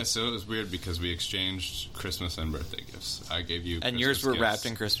Christmas. Yeah, so it was weird because we exchanged Christmas and birthday gifts. I gave you And Christmas yours were gifts, wrapped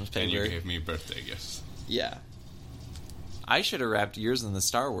in Christmas paper. And you gave me birthday gifts. Yeah. I should have wrapped yours in the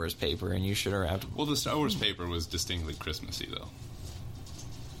Star Wars paper, and you should have wrapped... Well, the Star Wars paper was distinctly Christmassy, though.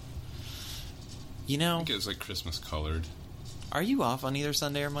 You know... I think it was, like, Christmas colored. Are you off on either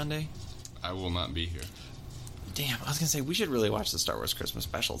Sunday or Monday? I will not be here. Damn, I was going to say, we should really watch the Star Wars Christmas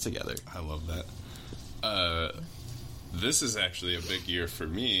special together. I love that. This is actually a big year for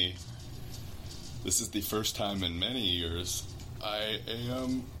me. This is the first time in many years I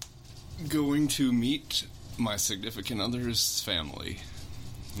am going to meet my significant other's family,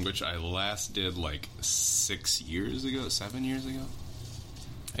 which I last did like 7 years ago.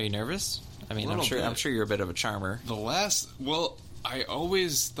 Are you nervous? I mean, A little bit. I'm sure you're a bit of a charmer. I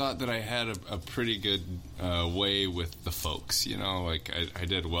always thought that I had a pretty good way with the folks, you know, like I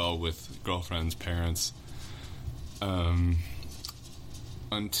did well with girlfriend's parents.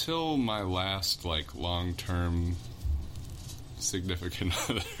 Until my last, like, long-term significant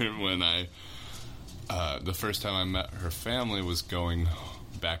other, when the first time I met her family was going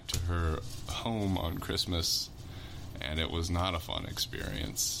back to her home on Christmas, and it was not a fun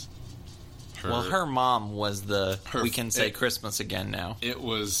experience. Her mom was we can say Christmas again now. It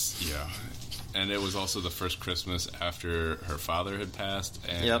was, yeah. And it was also the first Christmas after her father had passed.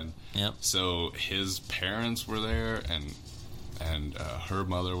 And Yep. So his parents were there, and her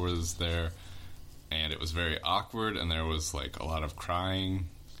mother was there. And it was very awkward, and there was, like, a lot of crying.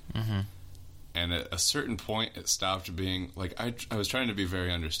 Mm-hmm. And at a certain point, it stopped being, like, I was trying to be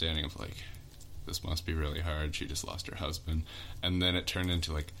very understanding of, like, this must be really hard. She just lost her husband. And then it turned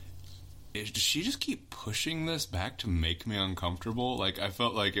into, like, does she just keep pushing this back to make me uncomfortable? Like, I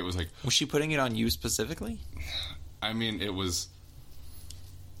felt like it was like... Was she putting it on you specifically? I mean, it was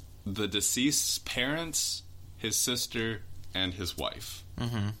the deceased's parents, his sister, and his wife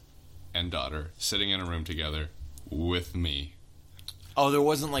and daughter sitting in a room together with me. Oh, there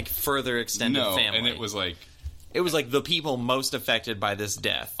wasn't, like, further extended family. And it was like... It was like the people most affected by this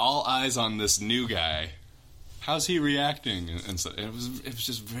death. All eyes on this new guy. How's he reacting? And so it was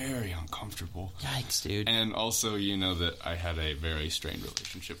just very uncomfortable. Yikes, dude. And also, you know, that I had a very strained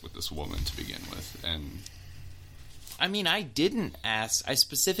relationship with this woman to begin with. And I mean, I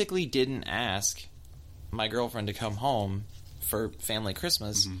specifically didn't ask my girlfriend to come home for family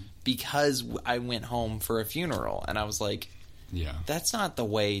Christmas because I went home for a funeral. And I was like, yeah, that's not the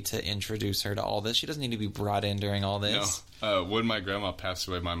way to introduce her to all this. She doesn't need to be brought in during all this. No. When my grandma passed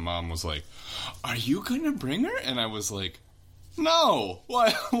away, my mom was like, "Are you going to bring her?" And I was like, "No.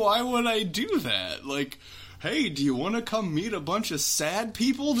 Why would I do that? Like, hey, do you want to come meet a bunch of sad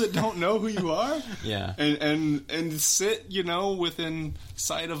people that don't know who you are? Yeah. And sit, you know, within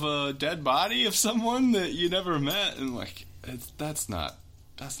sight of a dead body of someone that you never met, and like, that's not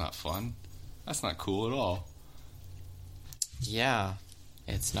fun. That's not cool at all." Yeah,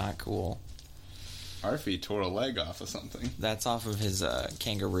 it's not cool. Arfie tore a leg off of something. That's off of his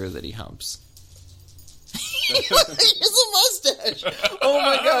kangaroo that he humps. He has a mustache. Oh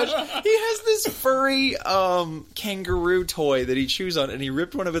my gosh. He has this furry kangaroo toy that he chews on, and he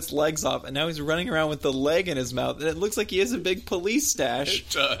ripped one of its legs off, and now he's running around with the leg in his mouth, and it looks like he has a big police stash.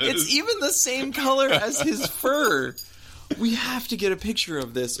 It does. It's even the same color as his fur. We have to get a picture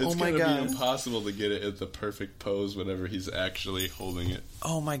of this. It's oh my god. It's going to be impossible to get it at the perfect pose whenever he's actually holding it.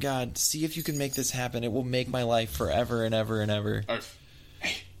 Oh my god. See if you can make this happen. It will make my life forever and ever and ever. Arf.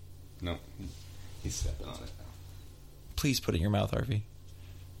 Hey. No. He's stepping on it now. Please put it in your mouth, Harvey.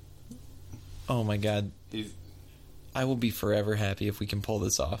 Oh my god. I will be forever happy if we can pull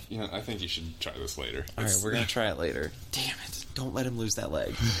this off. You know, I think you should try this later. Alright, we're going to try it later. Damn it. Don't let him lose that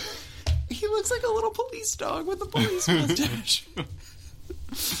leg. He looks like a little police dog with a police mustache.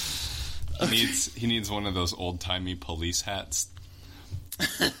 He needs one of those old-timey police hats.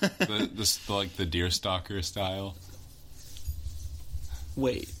 Like the Deerstalker style.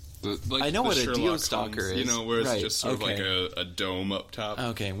 Wait, I know the what a Sherlock Deostalker Holmes, is. You know, where it's Right, just sort of like okay. a dome up top.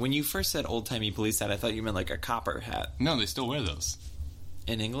 Okay, when you first said old-timey police hat, I thought you meant like a copper hat. No, they still wear those.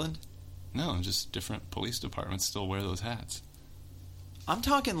 In England? No, just different police departments still wear those hats. I'm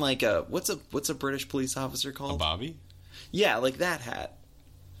talking like what's a British police officer called? A bobby? Yeah, like that hat.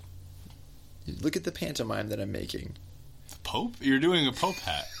 Look at the pantomime that I'm making. Pope? You're doing a Pope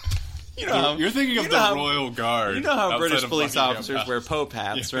hat. You're thinking of the Royal Guard. You know how outside British of police Buckingham officers Palace. wear Pope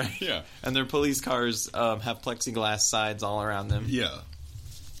hats, Yeah, right? yeah. And their police cars have plexiglass sides all around them. Yeah.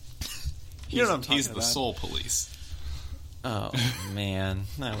 You know what I'm talking He's about. the soul police. Oh, man.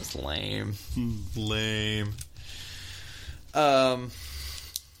 That was lame. Lame.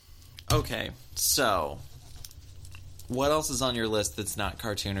 Okay, so what else is on your list that's not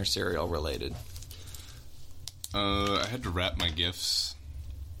cartoon or cereal related? I had to wrap my gifts.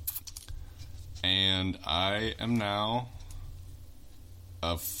 And I am now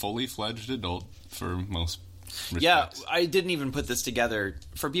a fully fledged adult for most respects. Yeah, I didn't even put this together.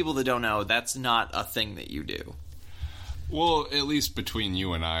 For people that don't know, that's not a thing that you do. Well, at least between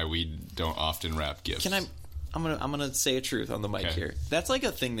you and I, we don't often wrap gifts. I'm gonna say a truth on the mic Okay. here. That's like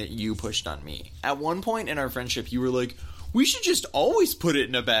a thing that you pushed on me. At one point in our friendship, you were like, "We should just always put it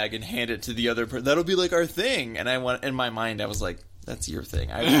in a bag and hand it to the other person. That'll be like our thing." And in my mind, I was like, "That's your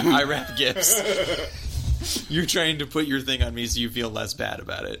thing. I wrap gifts. You're trying to put your thing on me so you feel less bad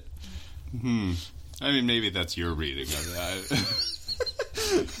about it." I mean, maybe that's your reading of that.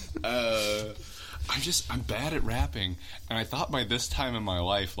 I'm bad at rapping, and I thought by this time in my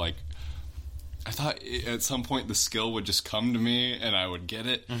life, like, I thought at some point the skill would just come to me and I would get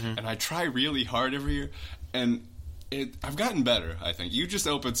it, and I try really hard every year, and I've gotten better, I think. You just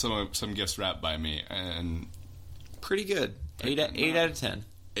opened some gifts wrapped by me, and... Pretty good. 8 out of 10.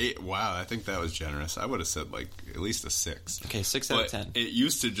 8, wow, I think that was generous. I would have said, like, at least a 6. Okay, 6 out of 10. It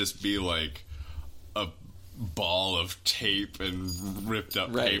used to just be, like, a ball of tape and ripped up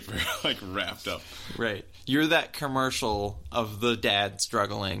Right. paper, like, wrapped up. Right. You're that commercial of the dad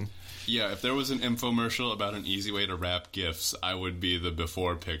struggling. Yeah, if there was an infomercial about an easy way to wrap gifts, I would be the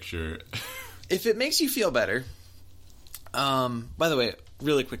before picture. If it makes you feel better... by the way,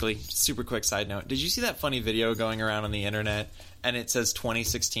 really quickly, super quick side note. Did you see that funny video going around on the internet? And it says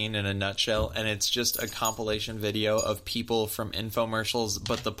 2016 in a nutshell, and it's just a compilation video of people from infomercials,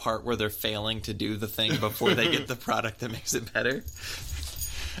 but the part where they're failing to do the thing before they get the product that makes it better.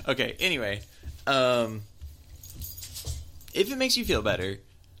 Okay, anyway. If it makes you feel better,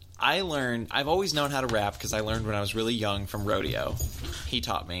 I've always known how to rap because I learned when I was really young from rodeo. He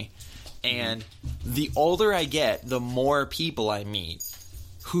taught me. And the older I get, the more people I meet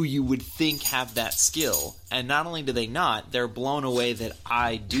who you would think have that skill. And not only do they not, they're blown away that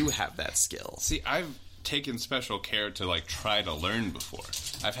I do have that skill. See, I've taken special care to, like, try to learn before.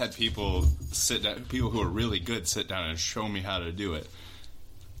 I've had people who are really good sit down and show me how to do it.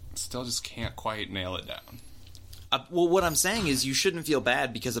 Still just can't quite nail it down. Well, what I'm saying is you shouldn't feel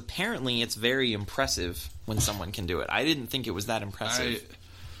bad because apparently it's very impressive when someone can do it. I didn't think it was that impressive.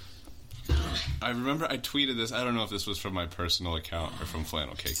 I remember I tweeted this. I don't know if this was from my personal account or from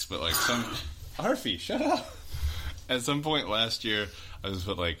Flannel Cakes, but like Harvey, shut up. At some point last year, I was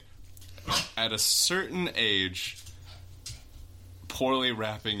put like, at a certain age, poorly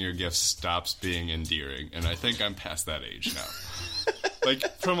wrapping your gifts stops being endearing, and I think I'm past that age now.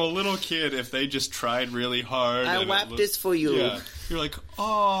 Like from a little kid, if they just tried really hard, I wrapped this for you. Yeah, you're like,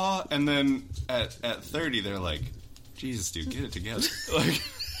 aw, and then at 30, they're like, Jesus, dude, get it together. Like.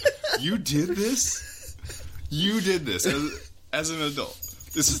 You did this? You did this as an adult.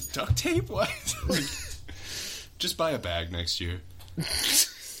 This is duct tape? What? Like, just buy a bag next year.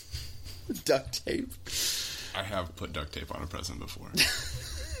 Duct tape. I have put duct tape on a present before.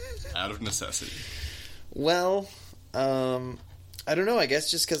 Out of necessity. Well, I don't know. I guess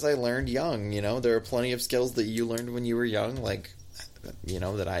just because I learned young, you know, there are plenty of skills that you learned when you were young, like, you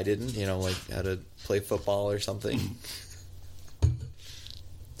know, that I didn't, you know, like how to play football or something.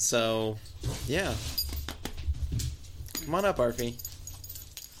 So, yeah. Come on up, Arfie.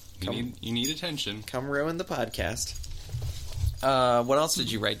 You need attention. Come ruin the podcast. What else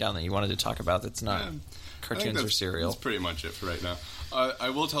did you write down that you wanted to talk about that's not cartoons or cereal? That's pretty much it for right now.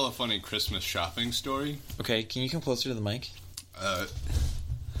 I will tell a funny Christmas shopping story. Okay, can you come closer to the mic?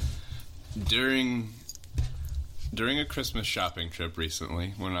 During a Christmas shopping trip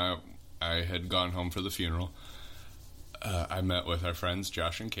recently, when I had gone home for the funeral, I met with our friends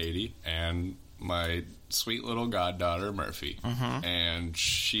Josh and Katie and my sweet little goddaughter Murphy. And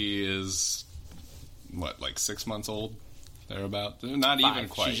she is, what, like 6 months old? Thereabout? Not 5. even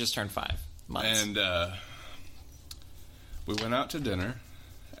quite. She just turned 5 months. And we went out to dinner,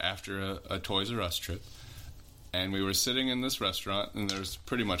 after a Toys R Us trip, and we were sitting in this restaurant, and there's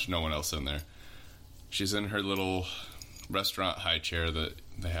pretty much no one else in there. She's in her little restaurant high chair that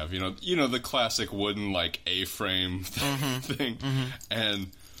they have, you know the classic wooden like A-frame thing, and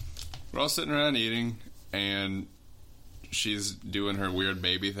we're all sitting around eating, and she's doing her weird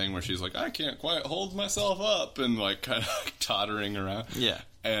baby thing where she's like, I can't quite hold myself up, and like kind of like tottering around. Yeah.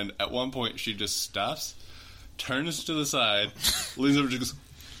 And at one point she just stops, turns to the side, leans over, just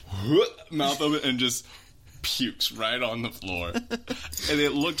goes, mouth open, and just pukes right on the floor. And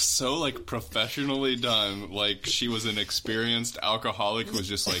it looked so like professionally done, like she was an experienced alcoholic who was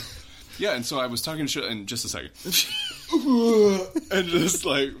just like, yeah. And so I was talking shit in just a second, and just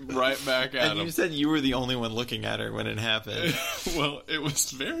like right back at him. And you said you were the only one looking at her when it happened. Well, it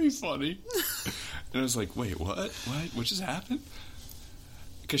was very funny, and I was like, wait, what just happened?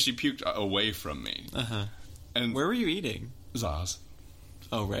 Because she puked away from me. And Where were you eating? Zaz.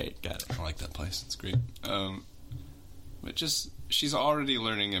 Oh, right. Got it. I like that place. It's great. But just, she's already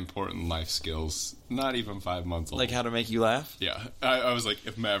learning important life skills. Not even 5 months old. Like how to make you laugh? Yeah. I was like,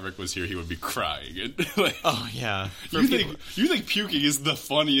 if Maverick was here, he would be crying. Like, Oh, yeah. you think puking is the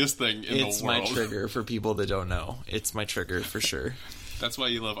funniest thing in the world. It's my trigger for people that don't know. It's my trigger for sure. That's why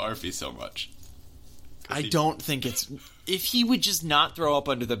you love Arfie so much. I don't think it's... If he would just not throw up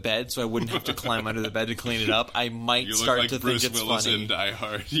under the bed so I wouldn't have to climb under the bed to clean it up, I might You look start like to Bruce think it's Willis funny. in Die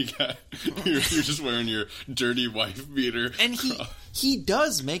Hard. You're just wearing your dirty wife beater. And he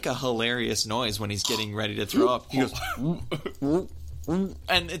does make a hilarious noise when he's getting ready to throw up. He goes...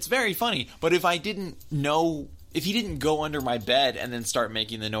 and it's very funny. But if I didn't know... If he didn't go under my bed and then start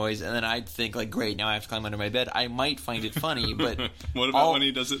making the noise, and then I'd think, like, great, now I have to climb under my bed, I might find it funny, but... What about when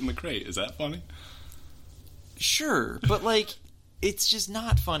he does it in the crate? Is that funny? Sure, but, like, it's just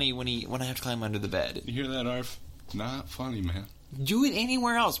not funny when I have to climb under the bed. You hear that, Arf? Not funny, man. Do it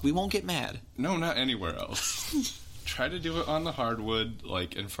anywhere else. We won't get mad. No, not anywhere else. Try to do it on the hardwood,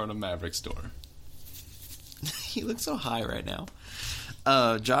 like, in front of Maverick's door. He looks so high right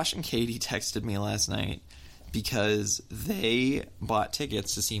now. Josh and Katie texted me last night because they bought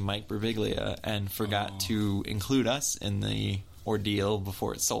tickets to see Mike Birbiglia and forgot to include us in the ordeal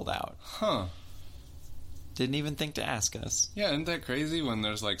before it sold out. Huh. Didn't even think to ask us. Yeah, isn't that crazy when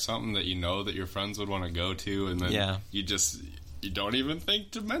there's, like, something that you know that your friends would want to go to, and then you don't even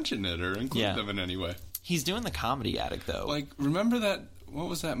think to mention it or include them in any way. He's doing the Comedy Attic, though. Like, remember that... What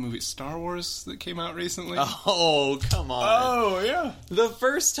was that movie? Star Wars that came out recently? Oh, come on. Oh, yeah. The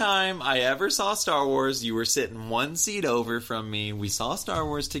first time I ever saw Star Wars, you were sitting one seat over from me. We saw Star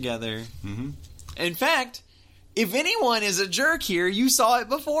Wars together. Mm-hmm. In fact, if anyone is a jerk here, you saw it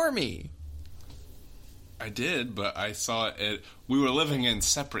before me. I did, but I saw it... We were living in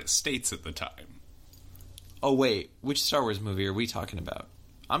separate states at the time. Oh, wait. Which Star Wars movie are we talking about?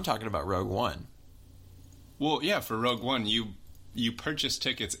 I'm talking about Rogue One. Well, yeah, for Rogue One, you purchased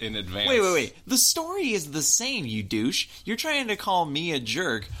tickets in advance. Wait. The story is the same, you douche. You're trying to call me a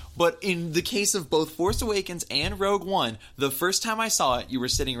jerk, but in the case of both Force Awakens and Rogue One, the first time I saw it, you were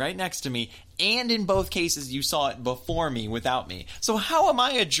sitting right next to me, and in both cases, you saw it before me, without me. So how am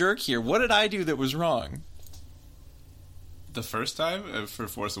I a jerk here? What did I do that was wrong? The first time, for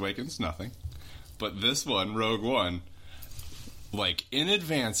Force Awakens, nothing. But this one, Rogue One... Like, in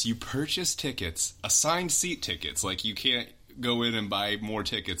advance, you purchase tickets, assigned seat tickets. Like, you can't go in and buy more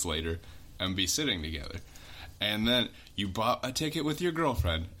tickets later and be sitting together. And then you bought a ticket with your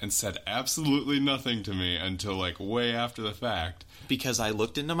girlfriend and said absolutely nothing to me until, like, way after the fact. Because I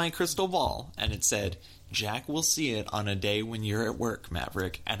looked into my crystal ball, and it said, Jack will see it on a day when you're at work,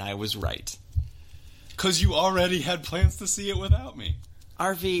 Maverick, and I was right. Because you already had plans to see it without me.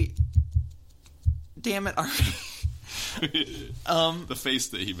 RV... Damn it, RV... The face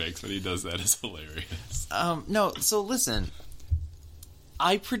that he makes when he does that is hilarious. No, so listen.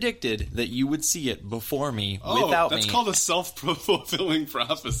 I predicted that you would see it before me, without me. That's called a self-fulfilling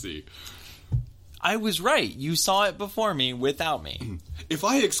prophecy. I was right. You saw it before me, without me. If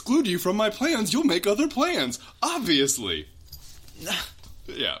I exclude you from my plans, you'll make other plans. Obviously.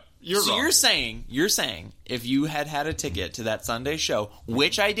 Yeah. You're wrong. You're saying, if you had had a ticket to that Sunday show,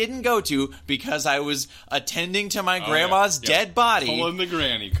 which I didn't go to because I was attending to my grandma's dead body. Pulling the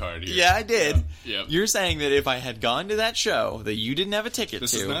granny card here. Yeah, I did. Yeah. You're saying that if I had gone to that show that you didn't have a ticket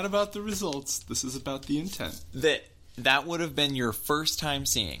This is not about the results. This is about the intent. That would have been your first time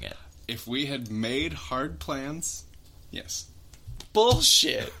seeing it. If we had made hard plans, yes.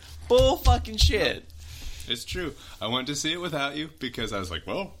 Bullshit. Bull fucking shit. It's true. I went to see it without you because I was like,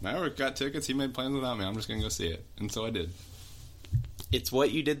 well, Maverick got tickets. He made plans without me. I'm just going to go see it. And so I did. It's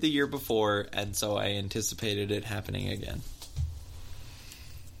what you did the year before, and so I anticipated it happening again.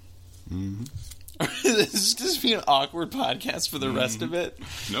 Mm-hmm. This is just be an awkward podcast for the rest of it.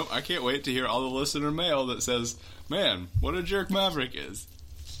 Nope, I can't wait to hear all the listener mail that says, man, what a jerk Maverick is.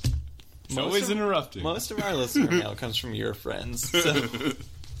 It's always interrupting. Most of our listener mail comes from your friends,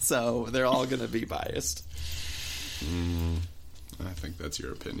 so they're all going to be biased. I think that's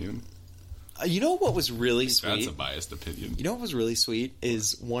your opinion. You know what was really sweet? That's a biased opinion. You know what was really sweet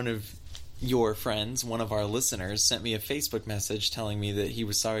is one of your friends, one of our listeners, sent me a Facebook message telling me that he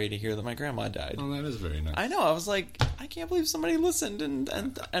was sorry to hear that my grandma died. Oh, that is very nice. I know. I was like, I can't believe somebody listened and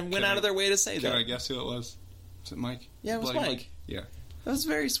went out of their way to say that. Can I guess who it was? Was it Mike? Yeah, it was Bloody Mike. Yeah. That was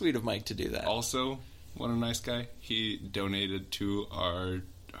very sweet of Mike to do that. Also, what a nice guy. He donated to our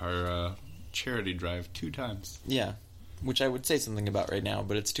charity drive 2 times. Yeah, which I would say something about right now,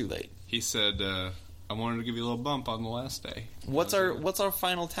 but it's too late. He said, I wanted to give you a little bump on the last day. What's our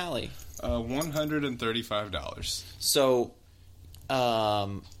final tally? $135. So,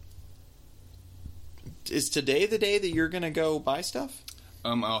 is today the day that you're going to go buy stuff?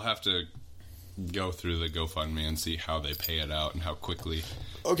 I'll have to go through the GoFundMe and see how they pay it out and how quickly.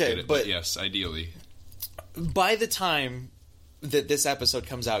 Okay, get it. But yes, ideally. By the time that this episode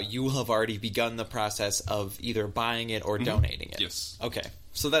comes out, you will have already begun the process of either buying it or donating it. Yes. Okay,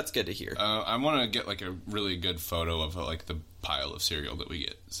 so that's good to hear. I want to get like a really good photo of like the pile of cereal that we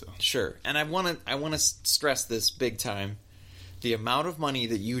get. So sure, and I want to stress this big time. The amount of money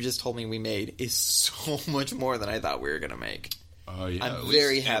that you just told me we made is so much more than I thought we were going to make. Yeah, I'm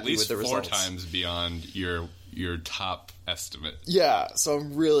very happy with the results. At least 4 times beyond your top estimate. Yeah, so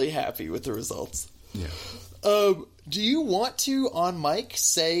I'm really happy with the results. Yeah. Do you want to, on mic,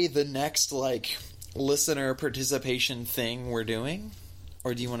 say the next, like, listener participation thing we're doing?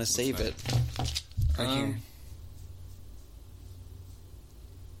 Or do you want to save it? Right here.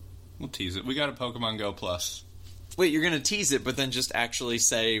 We'll tease it. We got a Pokemon Go Plus. Wait, you're going to tease it, but then just actually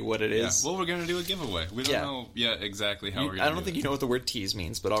say what it is? Yeah. Well, we're going to do a giveaway. We don't know yet exactly how we're going to do it. I don't think you know what the word tease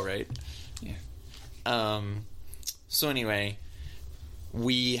means, but all right. Yeah. So anyway,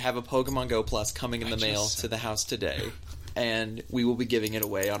 we have a Pokemon Go Plus coming in the mail to the house today, and we will be giving it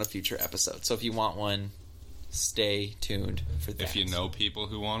away on a future episode. So if you want one, stay tuned for that. If you know people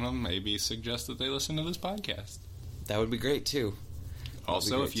who want them, maybe suggest that they listen to this podcast. That would be great, too.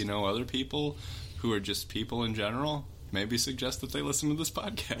 Also, if you know other people who are just people in general, maybe suggest that they listen to this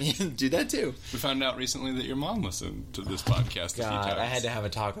podcast. Do that, too. We found out recently that your mom listened to this podcast a few times. I had to have a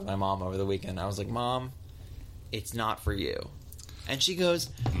talk with my mom over the weekend. I was like, Mom, it's not for you. And she goes,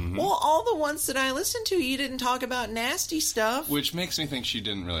 well, all the ones that I listened to, you didn't talk about nasty stuff. Which makes me think she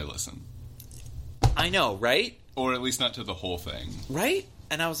didn't really listen. I know, right? Or at least not to the whole thing. Right?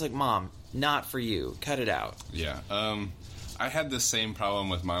 And I was like, Mom, not for you. Cut it out. Yeah. I had the same problem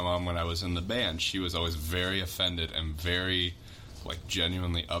with my mom when I was in the band. She was always very offended and very, like,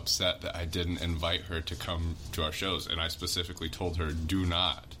 genuinely upset that I didn't invite her to come to our shows. And I specifically told her, do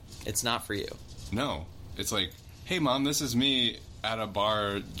not. It's not for you. No. It's like, hey, Mom, this is me at a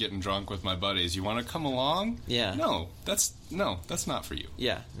bar getting drunk with my buddies. You want to come along? Yeah. No, that's not for you.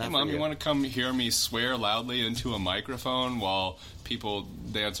 Yeah, not hey, Mom, for you want to come hear me swear loudly into a microphone while people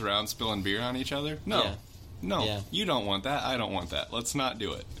dance around spilling beer on each other? No. Yeah. No, you don't want that. I don't want that. Let's not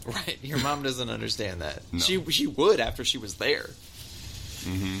do it. Right. Your mom doesn't understand that. No. She would after she was there.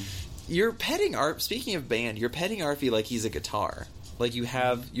 Mm-hmm. You're petting speaking of band, you're petting Arfie like he's a guitar. Like you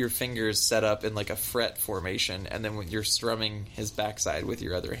have your fingers set up in like a fret formation, and then you're strumming his backside with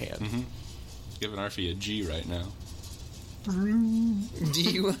your other hand. Mm-hmm. Giving Arfie a G right now.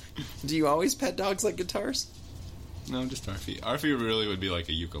 Do you always pet dogs like guitars? No, just Arfie. Arfie really would be like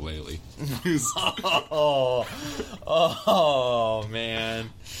a ukulele. oh man.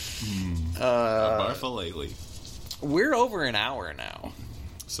 A barfalele. We're over an hour now.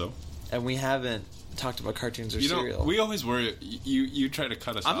 So? And we haven't talked about cartoons or cereal. We always worry. You try to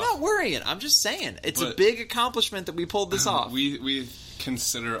cut us off. I'm not worrying. I'm just saying. It's a big accomplishment that we pulled this off. We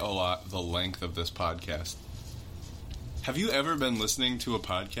consider a lot the length of this podcast. Have you ever been listening to a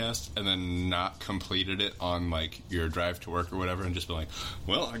podcast and then not completed it on like your drive to work or whatever and just been like,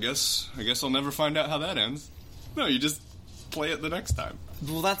 well, I guess I'll never find out how that ends? No, you just play it the next time.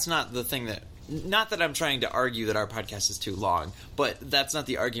 Well, that's not the thing not that I'm trying to argue that our podcast is too long, but that's not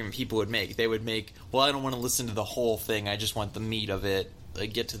the argument people would make. They would make, well, I don't want to listen to the whole thing. I just want the meat of it,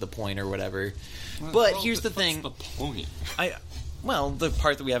 like get to the point or whatever. But here's the thing. What's the point? The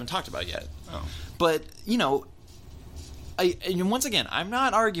part that we haven't talked about yet. Oh. But, and once again, I'm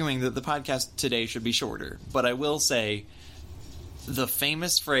not arguing that the podcast today should be shorter, but I will say the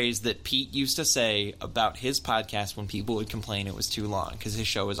famous phrase that Pete used to say about his podcast when people would complain it was too long, because his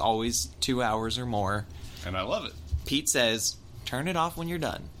show is always 2 hours or more. And I love it. Pete says, turn it off when you're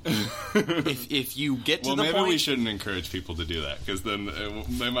done. if you get to the point... Well, maybe we shouldn't encourage people to do that, because then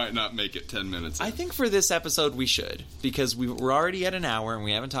they might not make it 10 minutes in. I think for this episode we should, because we're already at an hour and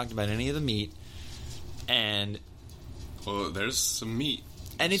we haven't talked about any of the meat. And... Well, there's some meat.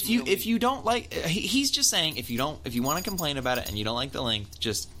 And if you don't like... He's just saying, if you want to complain about it and you don't like the length,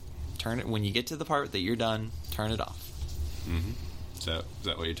 just turn it... When you get to the part that you're done, turn it off. Mm-hmm. Is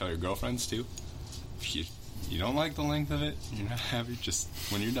that what you tell your girlfriends, too? If you don't like the length of it, you're not happy, just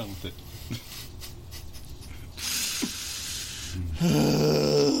when you're done with it.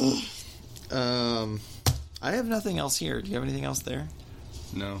 I have nothing else here. Do you have anything else there?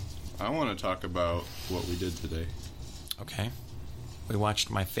 No. I want to talk about what we did today. Okay. We watched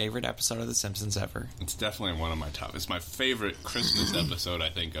my favorite episode of The Simpsons ever. It's definitely one of my top. It's my favorite Christmas episode, I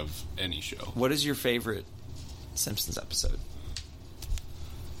think, of any show. What is your favorite Simpsons episode?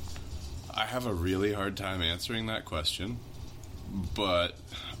 I have a really hard time answering that question, but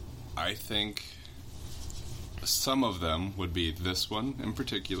I think some of them would be this one in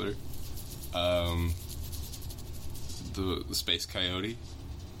particular, the Space Coyote,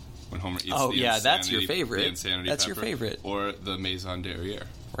 when Homer eats that's your favorite. The Insanity That's Pepper, your favorite. or the Maison Derriere.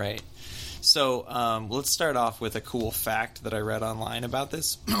 Right. So let's start off with a cool fact that I read online about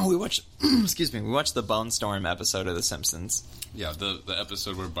this. We watched the Bone Storm episode of The Simpsons. Yeah, the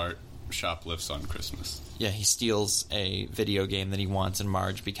episode where Bart shoplifts on Christmas. Yeah, he steals a video game that he wants, and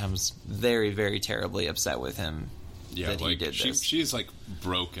Marge becomes very, very terribly upset with him. Yeah, that he did this. She's like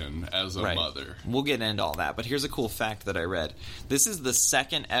broken as a mother. We'll get into all that, but here's a cool fact that I read. This is the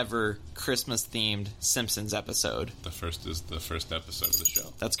second ever Christmas-themed Simpsons episode. The first is the first episode of the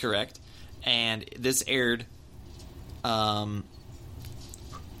show. That's correct. And this aired the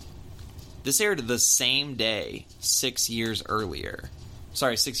same day 6 years earlier.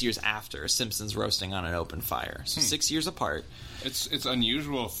 Sorry, 6 years after Simpsons Roasting on an Open Fire. So 6 years apart. It's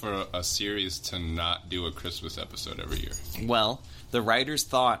unusual for a series to not do a Christmas episode every year. Well, the writers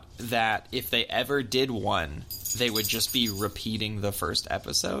thought that if they ever did one, they would just be repeating the first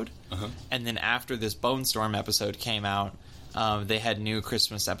episode. Uh-huh. And then after this Bone Storm episode came out, they had new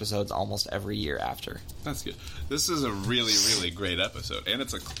Christmas episodes almost every year after. That's good. This is a really, really great episode. And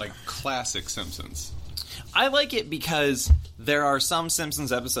it's a classic Simpsons. I like it because there are some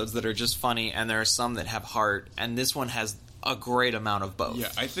Simpsons episodes that are just funny, and there are some that have heart, and this one has a great amount of both.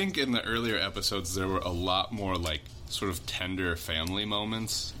 Yeah, I think in the earlier episodes there were a lot more sort of tender family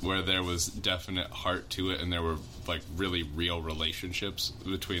moments where there was definite heart to it, and there were really real relationships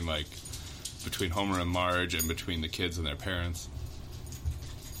between Homer and Marge, and between the kids and their parents.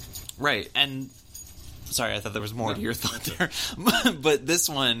 Right, and sorry, I thought there was more to your thought there. But this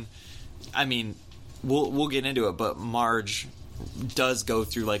one, I mean, we'll get into it, but Marge does go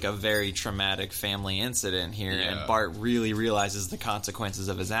through a very traumatic family incident here, and Bart really realizes the consequences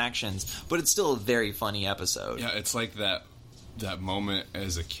of his actions, but it's still a very funny episode. Yeah, it's like that moment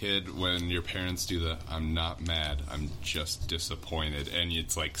as a kid when your parents do the "I'm not mad, I'm just disappointed," and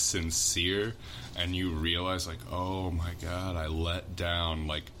it's sincere, and you realize oh my god, I let down,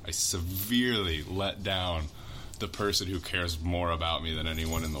 I severely let down the person who cares more about me than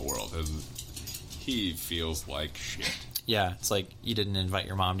anyone in the world, and he feels like shit. Yeah, it's like you didn't invite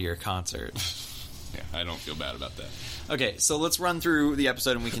your mom to your concert. Yeah, I don't feel bad about that. Okay, so let's run through the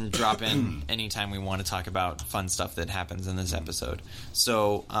episode, and we can drop in anytime we want to talk about fun stuff that happens in this episode.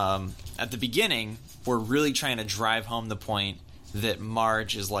 So, at the beginning, we're really trying to drive home the point that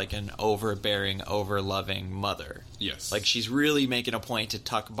Marge is an overbearing, overloving mother. Yes. She's really making a point to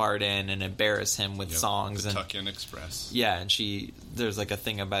tuck Bart in and embarrass him with songs. The Tuck-In Express. Yeah, and there's a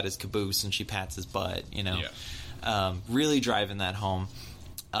thing about his caboose, and she pats his butt, Yeah. Really driving that home.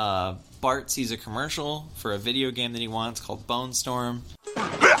 Bart sees a commercial for a video game that he wants called Bone Storm.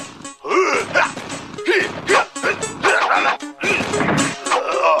 Boring!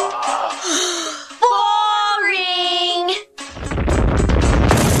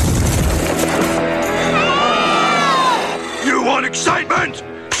 You want excitement?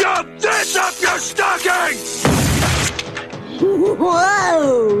 Shove this up your stocking!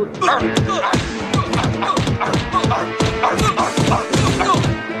 Whoa!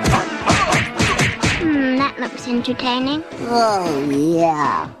 That looks entertaining. Oh,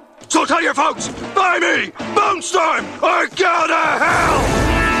 yeah. So tell your folks, buy me, Bone Storm, or go to hell!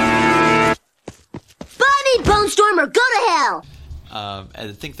 Buy me, Bone Storm, or go to hell!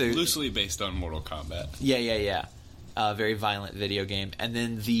 I think they're loosely based on Mortal Kombat. Yeah. Very violent video game. And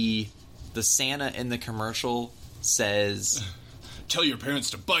then the Santa in the commercial says, "Tell your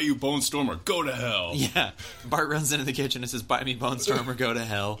parents to buy you Bone Storm or go to hell." Yeah. Bart runs into the kitchen and says, "Buy me Bone Storm or go to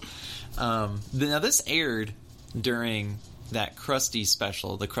hell." Now this aired during that Krusty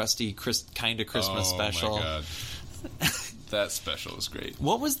special, the Krusty Kinda Christmas special. Oh my god. That special was great.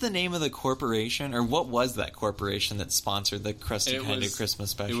 What was the name of the corporation, or what was that corporation that sponsored the Krusty Kinda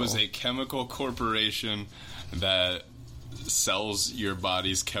Christmas special? It was a chemical corporation that sells your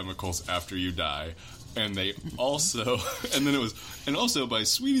body's chemicals after you die. And they also, and also by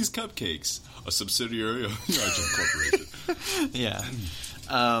Sweeties Cupcakes, a subsidiary of Yargen Corporation. Yeah.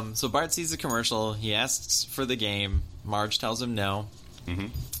 So Bart sees the commercial. He asks for the game. Marge tells him no. Mm-hmm.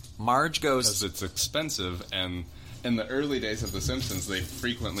 Marge goes... Because it's expensive, and in the early days of The Simpsons, they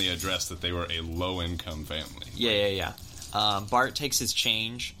frequently addressed that they were a low-income family. Yeah. Bart takes his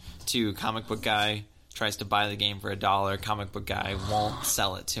change to Comic Book Guy, tries to buy the game for $1. Comic Book Guy won't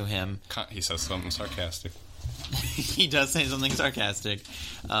sell it to him. He says something sarcastic. He does say something sarcastic.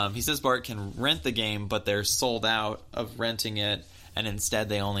 He says Bart can rent the game, but they're sold out of renting it, and instead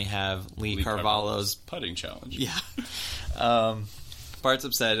they only have Lee Carvalho's putting challenge. Yeah. Bart's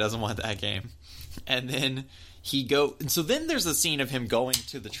upset, doesn't want that game. And then so then there's a scene of him going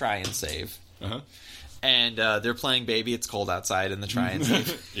to the try and save. Uh-huh. And they're playing Baby It's Cold Outside in the try and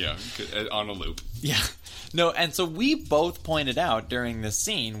save. Yeah, on a loop. Yeah. No, and so we both pointed out during this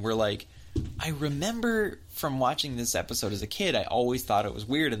scene, we're like, I remember from watching this episode as a kid, I always thought it was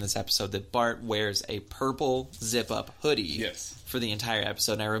weird in this episode that Bart wears a purple zip-up hoodie for the entire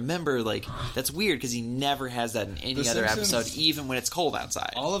episode. And I remember, like, that's weird because he never has that in any other episode, even when it's cold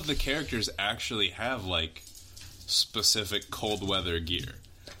outside. All of the characters actually have, like, specific cold weather gear.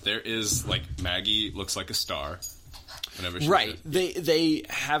 There is, like, Maggie looks like a star. Whenever she they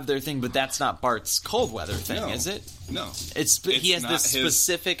have their thing, but that's not Bart's cold weather thing, is it? No. He has this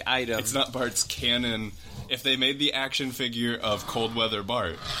specific item. It's not Bart's canon. If they made the action figure of cold weather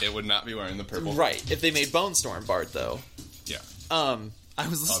Bart, it would not be wearing the purple. Right. If they made Bone Storm Bart, though. Yeah. I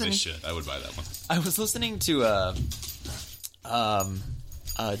was listening. Oh, they should. I would buy that one. I was listening to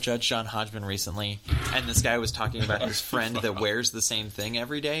Judge John Hodgman recently, and this guy was talking about his friend that wears the same thing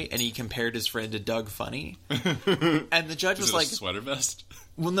every day, and he compared his friend to Doug Funny. And the judge was like, a sweater vest?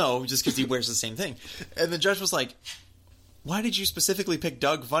 Well, no, just because he wears the same thing. And the judge was like, why did you specifically pick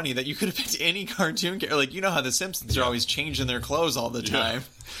Doug Funny that you could have picked any cartoon character? Like, you know how the Simpsons are always changing their clothes all the time.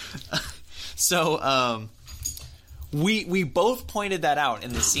 Yeah. So, we both pointed that out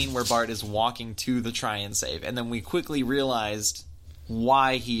in the scene where Bart is walking to the try and save, and then we quickly realized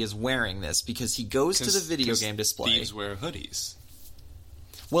why he is wearing this, because he goes to the video game display. Thieves wear hoodies.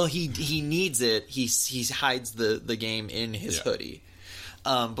 Well, he needs it. He hides the game in his hoodie.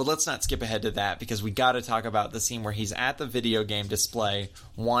 But let's not skip ahead to that, because we got to talk about the scene where he's at the video game display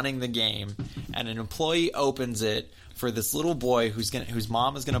wanting the game, and an employee opens it for this little boy whose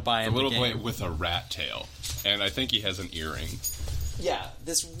mom is going to buy him the game. A little boy with a rat tail, and I think he has an earring. Yeah,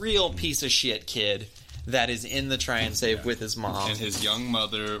 this real piece of shit kid that is in the try and save with his mom. And his young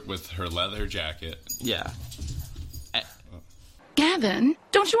mother with her leather jacket. Yeah. Gavin,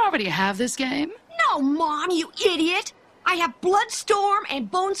 don't you already have this game? No, Mom, you idiot! I have Bloodstorm and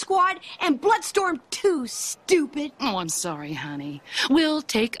Bone Squad and Bloodstorm 2, stupid. Oh, I'm sorry, honey. We'll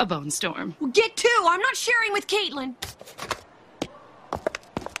take a Bone Storm. Well, get two. I'm not sharing with Caitlin.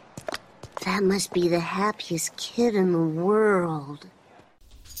 That must be the happiest kid in the world.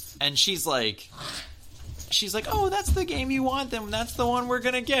 And she's like, oh, that's the game you want, then that's the one we're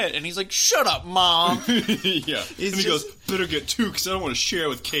going to get. And he's like, shut up, Mom. Yeah. And he goes, better get two because I don't want to share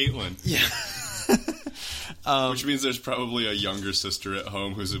with Caitlin. Yeah. Which means there's probably a younger sister at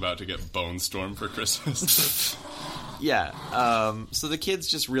home who's about to get Bone Storm for Christmas. Yeah. So the kid's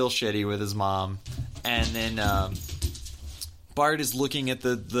just real shitty with his mom. And then Bart is looking at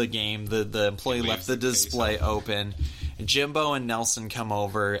the game. The employee left the display open. Jimbo and Nelson come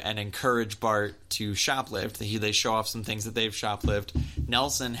over and encourage Bart to shoplift. They show off some things that they've shoplifted.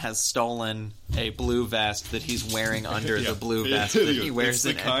 Nelson has stolen a blue vest that he's wearing under the blue vest that he wears.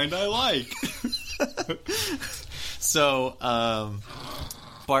 It's the kind I like. So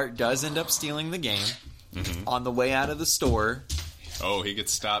Bart does end up stealing the game on the way out of the store. Oh, he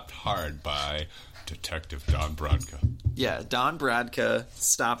gets stopped hard by Detective Don Brodka. Yeah, Don Brodka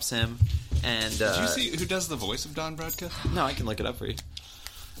stops him. And did you see who does the voice of Don Brodka? No, I can look it up for you.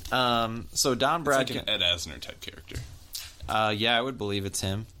 So Don Brodka, it's like an Ed Asner type character. Yeah, I would believe it's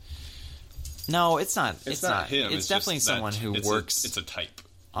him. No, it's not. It's not him. It's definitely someone who works. It's a type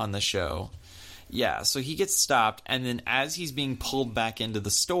on the show. Yeah, so he gets stopped, and then as he's being pulled back into the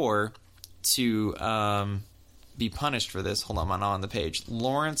store to be punished for this, hold on, I'm on the page.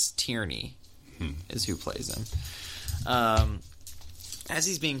 Lawrence Tierney is who plays him. As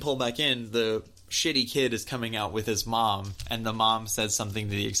he's being pulled back in, the shitty kid is coming out with his mom, and the mom says something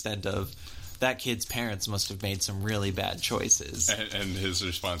to the extent of, that kid's parents must have made some really bad choices. And his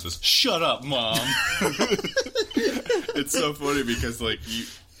response is, "Shut up, Mom." It's so funny because, like,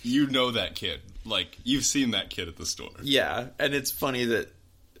 you know that kid. Like, you've seen that kid at the store. Yeah, and it's funny that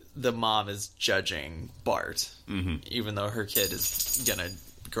the mom is judging Bart, even though her kid is gonna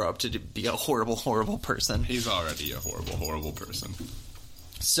grow up to be a horrible, horrible person. He's already a horrible, horrible person.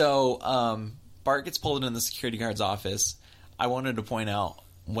 So, Bart gets pulled into the security guard's office. I wanted to point out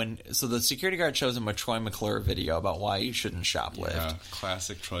so the security guard shows him a Troy McClure video about why you shouldn't shoplift. Yeah,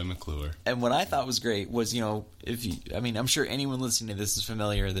 classic Troy McClure. And what I thought was great was, I'm sure anyone listening to this is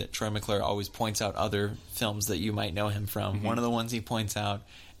familiar that Troy McClure always points out other films that you might know him from. One of the ones he points out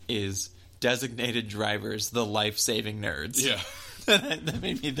is Designated Drivers, the Life-Saving Nerds. Yeah. That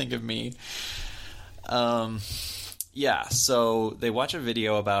made me think of me. Yeah, so they watch a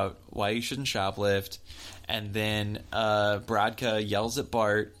video about why you shouldn't shoplift, and then Brodka yells at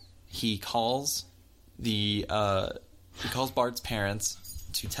Bart. He calls Bart's parents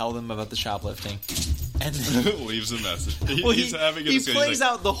to tell them about the shoplifting, and then leaves a message. He plays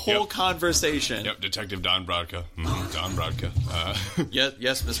out the whole conversation. Yep, Detective Don Brodka. Don Brodka.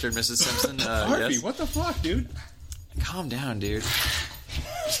 Yes, Mr. and Mrs. Simpson. Harvey, yes. what the fuck, dude? Calm down, dude.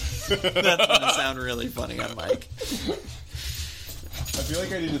 That's gonna sound really funny on mic. I feel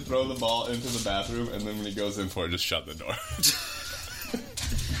like I need to throw the ball into the bathroom, and then when he goes in for it, just shut the door.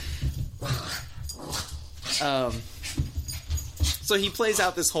 So he plays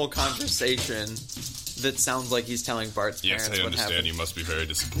out this whole conversation that sounds like he's telling Bart's parents what happened. Yes, I understand. You must be very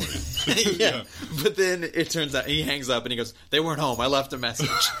disappointed. Yeah, but then it turns out he hangs up and he goes, "They weren't home. I left a message."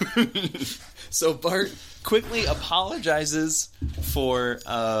 So Bart quickly apologizes for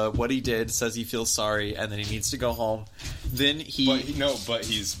what he did, says he feels sorry, and then he needs to go home. Then but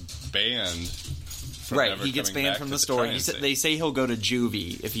he's banned. Right, he gets banned from the store. They say he'll go to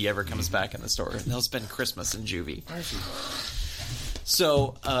juvie if he ever comes back in the store. He'll spend Christmas in juvie.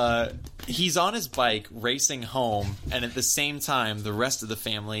 So he's on his bike racing home, and at the same time, the rest of the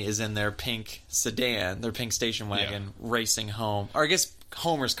family is in their pink sedan, their pink station wagon, racing home. Or I guess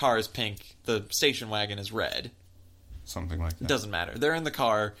Homer's car is pink. The station wagon is red. Something like that. Doesn't matter. They're in the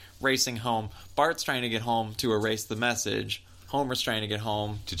car racing home. Bart's trying to get home to erase the message. Homer's trying to get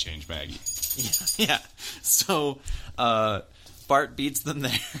home to change Maggie. Yeah. So Bart beats them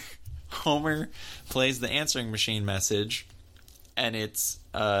there. Homer plays the answering machine message, and it's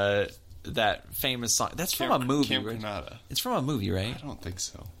that famous song. That's from a movie. Camp right? Granada. It's from a movie, right? I don't think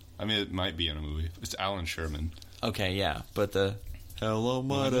so. I mean, it might be in a movie. It's Alan Sherman. Okay, yeah. But the Hello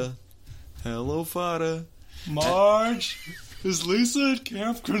Mudda, Hello Fada, Marge, is Lisa at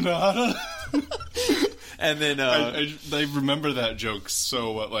Camp Granada? And then I remember that joke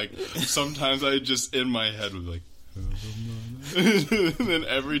so like sometimes I just in my head would be like, and then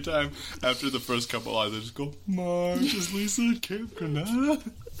every time after the first couple lines I just go, Marge, is Lisa at Camp Granada?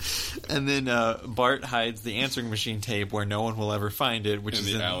 And then Bart hides the answering machine tape where no one will ever find it, which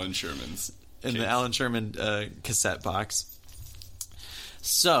is in the Alan Sherman's in the Alan Sherman cassette box.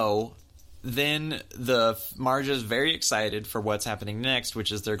 So then Marge is very excited for what's happening next,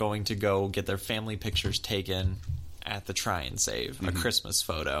 which is they're going to go get their family pictures taken at the Try and Save, a Christmas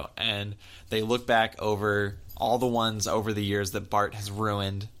photo. And they look back over all the ones over the years that Bart has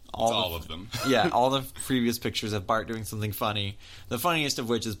ruined. All of them. Yeah, all the previous pictures of Bart doing something funny. The funniest of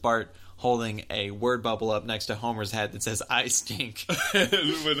which is Bart holding a word bubble up next to Homer's head that says, "I stink."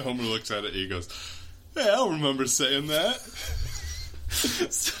 And when Homer looks at it, he goes, "Hey, I remember saying that."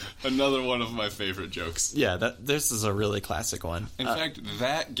 Another one of my favorite jokes. Yeah, this is a really classic one. In fact,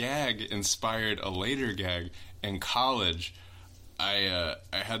 that gag inspired a later gag in college. I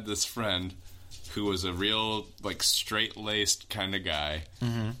had this friend who was a real like straight-laced kind of guy,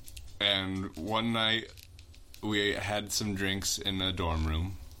 and one night we had some drinks in the dorm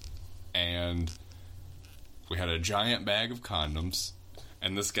room, and we had a giant bag of condoms,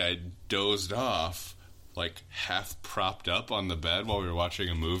 and this guy dozed off like half propped up on the bed while we were watching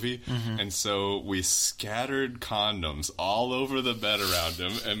a movie, and so we scattered condoms all over the bed around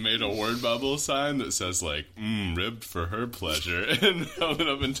him and made a word bubble sign that says like ribbed for her pleasure, and held it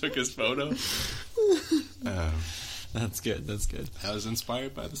up and took his photo. That's good. I was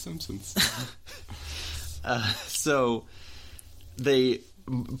inspired by The Simpsons. So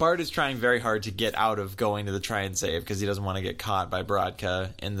Bart is trying very hard to get out of going to the Try and Save because he doesn't want to get caught by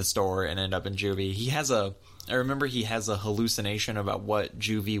Brodka in the store and end up in juvie. I remember he has a hallucination about what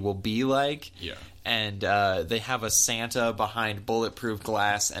juvie will be like. Yeah. And they have a Santa behind bulletproof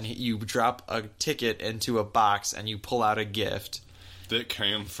glass, and you drop a ticket into a box and you pull out a gift. That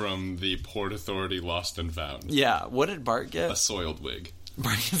came from the Port Authority Lost and Found. Yeah. What did Bart get? A soiled wig.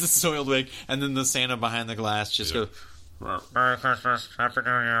 Bart gets a soiled wig, and then the Santa behind the glass just goes, Merry Christmas, Happy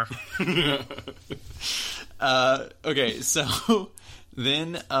New Year. Okay, so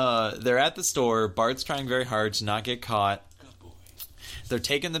then they're at the store. Bart's trying very hard to not get caught. They're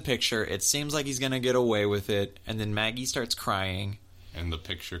taking the picture. It seems like he's going to get away with it. And then Maggie starts crying. And the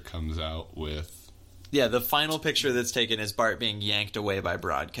picture comes out with... Yeah, the final picture that's taken is Bart being yanked away by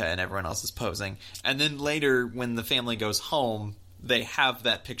Brodka and everyone else is posing. And then later, when the family goes home, they have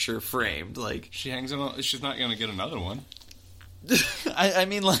that picture framed. Like, she hangs on. She's not going to get another one. I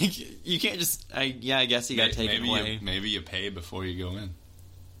mean, like, you can't just... I guess he got taken away. Maybe you pay before you go in.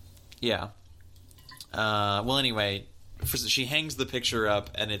 Yeah. Well, anyway, she hangs the picture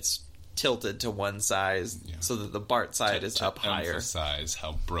up, and it's tilted to one side so that the Bart side is up higher. To emphasize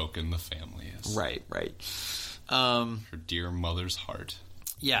how broken the family is. Right. Her dear mother's heart.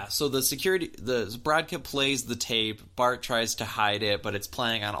 Yeah, so the Brodka plays the tape. Bart tries to hide it, but it's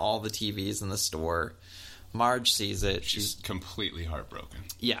playing on all the TVs in the store. Marge sees it. She's completely heartbroken.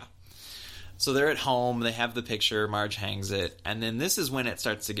 Yeah. So they're at home. They have the picture. Marge hangs it. And then this is when it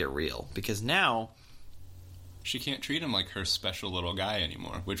starts to get real. Because now... she can't treat him like her special little guy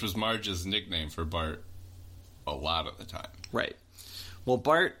anymore, which was Marge's nickname for Bart a lot of the time. Right. Well,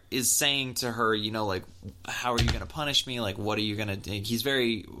 Bart is saying to her, you know, like, how are you going to punish me? Like, what are you going to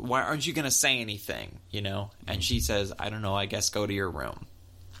do? Why aren't you going to say anything, you know? And she says, I don't know, I guess go to your room.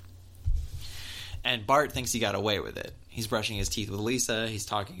 And Bart thinks he got away with it. He's brushing his teeth with Lisa. He's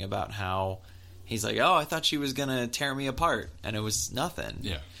talking about how he's like, oh, I thought she was going to tear me apart. And it was nothing.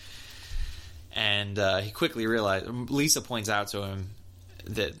 Yeah. And he quickly realized, Lisa points out to him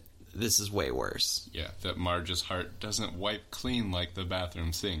that this is way worse. Yeah, that Marge's heart doesn't wipe clean like the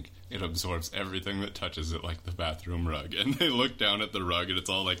bathroom sink. It absorbs everything that touches it like the bathroom rug. And they look down at the rug and it's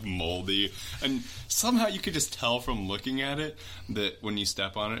all like moldy. And somehow you could just tell from looking at it that when you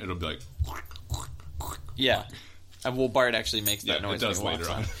step on it, it'll be like... Yeah. Well, Bart actually makes that noise. It does later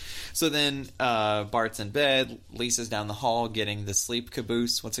on. So then Bart's in bed. Lisa's down the hall getting the sleep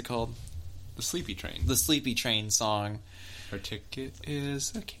caboose. What's it called? The Sleepy Train. The Sleepy Train song. Her ticket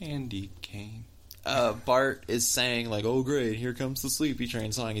is a candy cane. Bart is saying, like, oh, great, here comes the Sleepy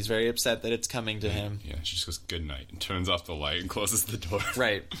Train song. He's very upset that it's coming to him. Yeah, she just goes, good night, and turns off the light and closes the door.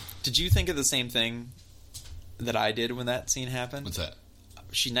 Right. Did you think of the same thing that I did when that scene happened? What's that?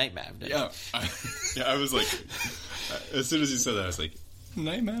 She night-mapped it. Yeah. I was like, as soon as you said that, I was like,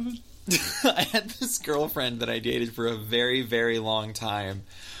 night-mapped? I had this girlfriend that I dated for a very, very long time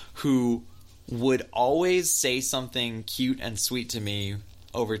who would always say something cute and sweet to me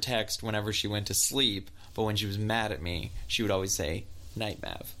over text whenever she went to sleep, but when she was mad at me, she would always say, night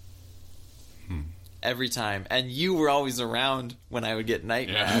Mav. Every time. And you were always around when I would get night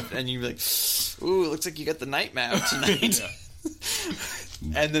Mav, and you'd be like, ooh, it looks like you got the night Mav tonight.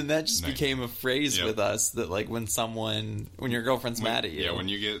 And then that just became a phrase with us that, like, when your girlfriend's mad at you. Yeah, when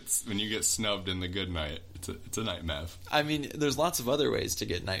you get snubbed in the good night, it's a night Mav. I mean, there's lots of other ways to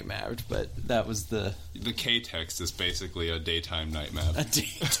get night Mav'd, but that was the K-text is basically a daytime night Mav. A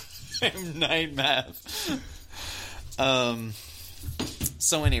daytime night Mav.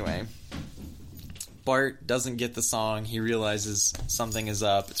 So anyway, Bart doesn't get the song. He realizes something is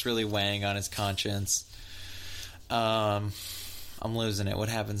up. It's really weighing on his conscience. I'm losing it. What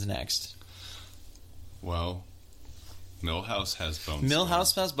happens next? Well, Milhouse has Bone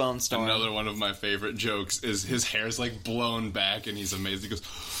Milhouse has Bone Storm. Another one of my favorite jokes is his hair's like blown back and he's amazed. He goes,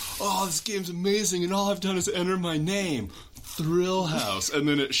 oh, this game's amazing and all I've done is enter my name, Thrill House. And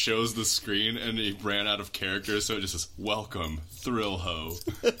then it shows the screen and he ran out of characters, so it just says, welcome, Thrill Ho.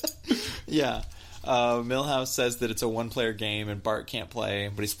 Yeah. Milhouse says that it's a one-player game and Bart can't play,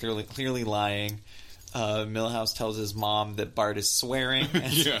 but he's clearly lying. Milhouse tells his mom that Bart is swearing and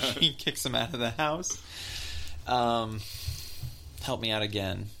he kicks him out of the house. Help me out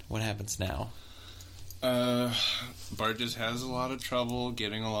again. What happens now? Bart just has a lot of trouble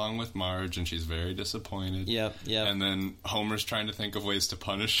getting along with Marge, and she's very disappointed. Yep. And then Homer's trying to think of ways to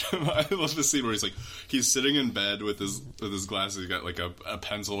punish him. I love the scene where he's sitting in bed with his glasses. He's got like a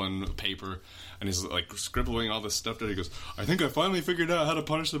pencil and paper, and he's like scribbling all this stuff down. He goes, I think I finally figured out how to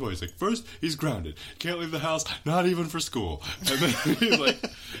punish the boy. He's like, first, he's grounded. Can't leave the house, not even for school. And then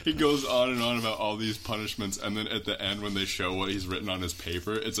he goes on and on about all these punishments, and then at the end when they show what he's written on his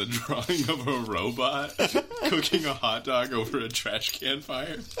paper, it's a drawing of a robot cooking a hot dog over a trash can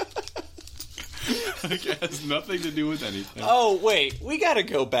fire. Like, it has nothing to do with anything. Oh, wait. We gotta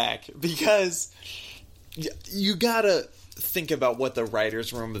go back, because you gotta think about what the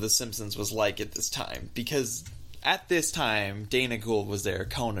writer's room of The Simpsons was like at this time, because at this time, Dana Gould was there,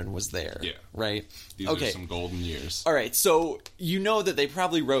 Conan was there. Yeah. Right? These are some golden years. All right, so you know that they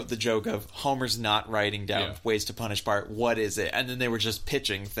probably wrote the joke of Homer's not writing down ways to punish Bart. What is it? And then they were just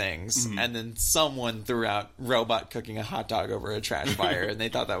pitching things. Mm-hmm. And then someone threw out Robot cooking a hot dog over a trash fire, and they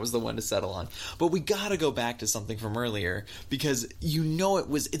thought that was the one to settle on. But we gotta go back to something from earlier, because you know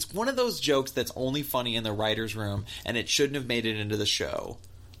it's one of those jokes that's only funny in the writer's room, and it shouldn't have made it into the show.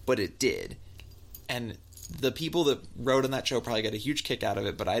 But it did. And the people that wrote on that show probably got a huge kick out of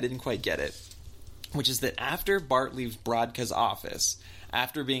it, but I didn't quite get it. Which is that after Bart leaves Brodka's office,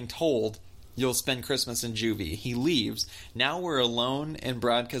 after being told, you'll spend Christmas in juvie, he leaves. Now we're alone in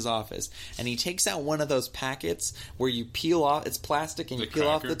Brodka's office, and he takes out one of those packets where you peel off, it's plastic, and you peel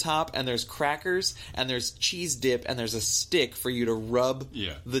off the top, and there's crackers, and there's cheese dip, and there's a stick for you to rub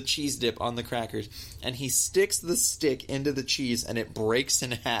the cheese dip on the crackers. And he sticks the stick into the cheese, and it breaks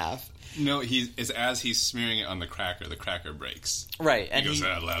in half. No, as he's smearing it on the cracker breaks. Right. And he goes,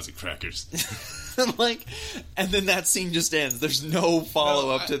 lousy crackers. And then that scene just ends. There's no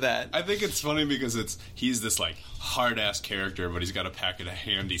follow-up to that. I think it's funny because he's this, like, hard-ass character, but he's got a packet of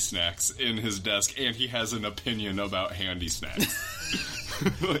Handy Snacks in his desk, and he has an opinion about Handy Snacks.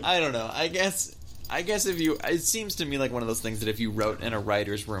 I don't know. I guess it seems to me like one of those things that if you wrote in a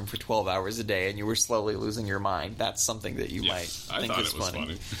writer's room for 12 hours a day and you were slowly losing your mind, that's something that you might think is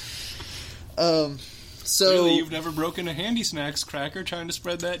funny. So really, you've never broken a Handy Snacks cracker trying to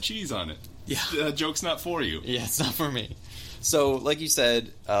spread that cheese on it. Yeah. That joke's not for you. Yeah, it's not for me. So, like you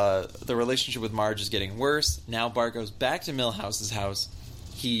said, the relationship with Marge is getting worse. Now Bart goes back to Milhouse's house.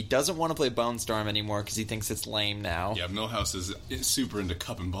 He doesn't want to play Bone Storm anymore because he thinks it's lame now. Yeah, Milhouse is super into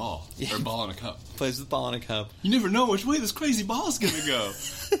cup and ball. Yeah. Or ball and a cup. Plays with ball and a cup. You never know which way this crazy ball's going to go.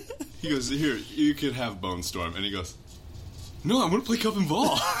 He goes, here, you could have Bone Storm. And he goes, no, I'm going to play cup and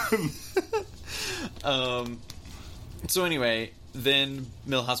ball. So anyway, then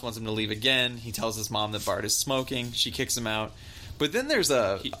Milhouse wants him to leave again. He tells his mom that Bart is smoking. She kicks him out. But then there's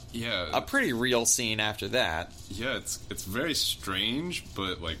a pretty real scene after that. Yeah, it's very strange,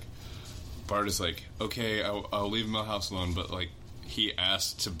 but like Bart is like, okay, I'll leave Milhouse alone, but like he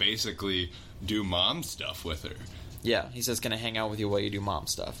asked to basically do mom stuff with her. Yeah, he says, can I hang out with you while you do mom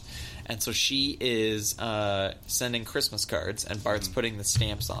stuff? And so she is sending Christmas cards, and Bart's putting the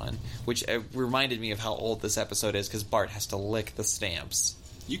stamps on, which reminded me of how old this episode is, because Bart has to lick the stamps.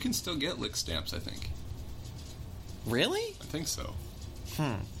 You can still get lick stamps, I think. Really? I think so.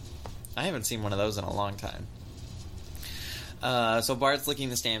 I haven't seen one of those in a long time. So Bart's licking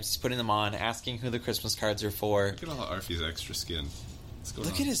the stamps, he's putting them on, asking who the Christmas cards are for. Look at all Arfie's extra skin.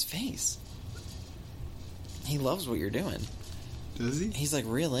 Look at his face. He loves what you're doing. Does he? He's like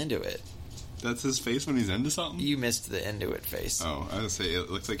real into it. That's his face when he's into something? You missed the into it face. Oh, I was going to say,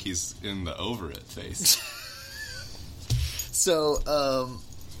 it looks like he's in the over it face. So,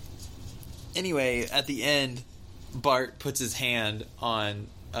 anyway, at the end, Bart puts his hand on,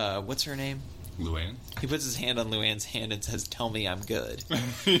 what's her name? Luann? He puts his hand on Luann's hand and says, tell me I'm good.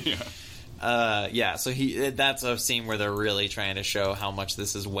 Yeah. So that's a scene where they're really trying to show how much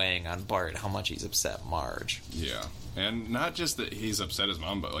this is weighing on Bart, how much he's upset Marge. Yeah. And not just that he's upset his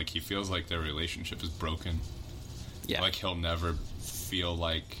mom, but like he feels like their relationship is broken. Yeah. Like he'll never feel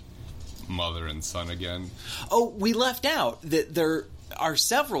like mother and son again. Oh, we left out that there are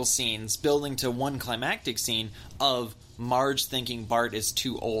several scenes building to one climactic scene of Marge thinking Bart is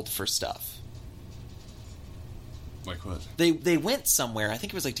too old for stuff. Like what? They went somewhere. I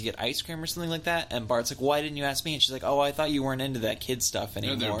think it was like to get ice cream or something like that. And Bart's like, "Why didn't you ask me?" And she's like, "Oh, I thought you weren't into that kid stuff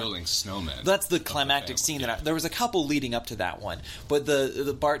anymore." No, they're building snowmen. That's the climactic scene. There was a couple leading up to that one, but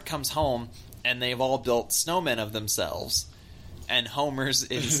the Bart comes home and they've all built snowmen of themselves. And Homer's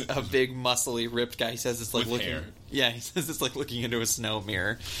is a big, muscly, ripped guy. He says it's like with looking. Hair. Yeah, he says it's like looking into a snow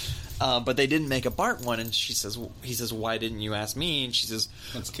mirror. But they didn't make a Bart one, and he says, "Why didn't you ask me?" And she says,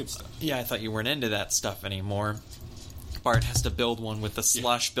 "That's kid stuff." Yeah, I thought you weren't into that stuff anymore. Bart has to build one with the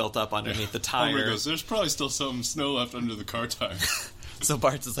slush built up underneath the tire. Homer goes, there's probably still some snow left under the car tire. So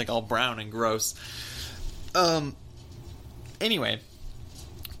Bart's is like all brown and gross. Anyway,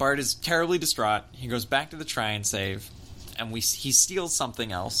 Bart is terribly distraught. He goes back to the try and save, and he steals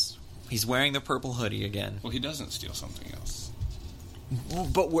something else. He's wearing the purple hoodie again. Well, he doesn't steal something else.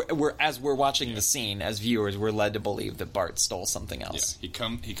 But as we're watching the scene, as viewers, we're led to believe that Bart stole something else. Yeah,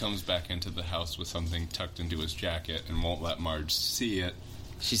 he comes back into the house with something tucked into his jacket and won't let Marge see it.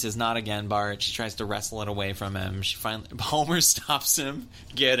 She says, "Not again, Bart." She tries to wrestle it away from him. Homer stops him.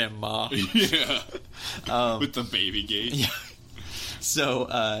 "Get him, Ma." Yeah. With the baby gate. Yeah.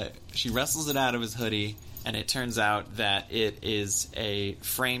 So she wrestles it out of his hoodie, and it turns out that it is a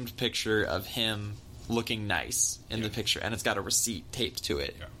framed picture of him looking nice in the picture, and it's got a receipt taped to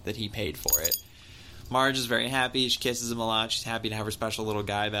it Yeah. that he paid for it. Marge is very happy. She kisses him a lot. She's happy to have her special little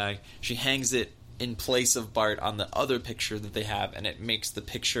guy bag. She hangs it in place of Bart on the other picture that they have, and it makes the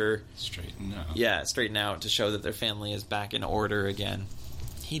picture Straighten out. straighten out to show that their family is back in order again.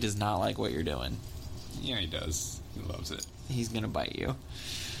 He does not like what you're doing. Yeah, he does. He loves it. He's gonna bite you.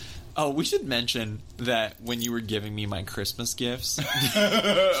 Oh, we should mention that when you were giving me my Christmas gifts,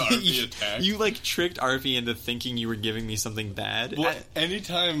 RP attack. you like tricked Arfie into thinking you were giving me something bad. Well,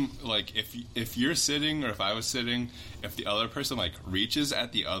 anytime, like, if you're sitting or if I was sitting, if the other person, like, reaches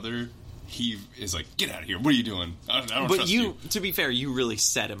at the other, he is like, get out of here. What are you doing? I don't But trust you. to be fair, you really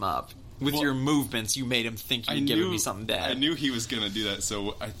set him up. With your movements, you made him think you were giving me something bad. I knew he was going to do that,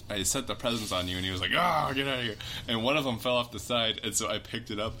 so I set the presents on you, and he was like, "Ah, get out of here!" And one of them fell off the side, and so I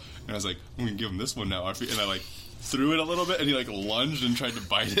picked it up, and I was like, "I'm going to give him this one now, Arfie." And I like threw it a little bit, and he like lunged and tried to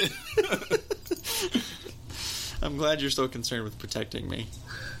bite it. I'm glad you're so concerned with protecting me.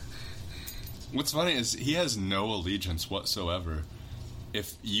 What's funny is he has no allegiance whatsoever.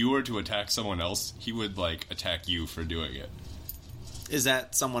 If you were to attack someone else, he would like attack you for doing it. Is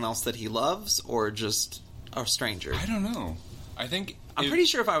that someone else that he loves, or just a stranger? I don't know. I think I'm pretty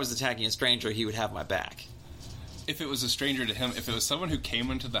sure if I was attacking a stranger, he would have my back. if it was a stranger to him, if it was someone who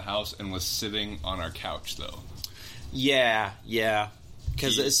came into the house and was sitting on our couch, though. Yeah.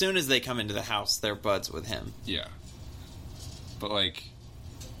 Because as soon as they come into the house, they're buds with him. Yeah. But, like,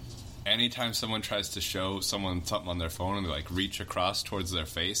 anytime someone tries to show someone something on their phone and they, like, reach across towards their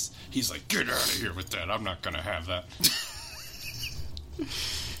face, he's like, get out of here with that. I'm not going to have that.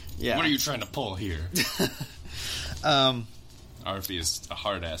 Yeah. What are you trying to pull here? Arfie is a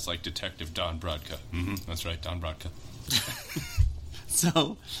hard ass like Detective Don Brodka. Mm-hmm, that's right, Don Brodka.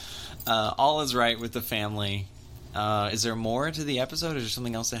 So, all is right with the family. Is there more to the episode, or is there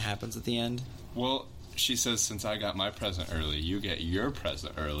something else that happens at the end? Well, she says, since I got my present early, you get your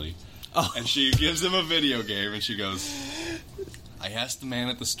present early. Oh. And she gives him a video game, and she goes, I asked the man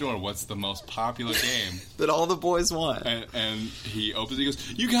at the store, what's the most popular game? That all the boys want. And he opens it, he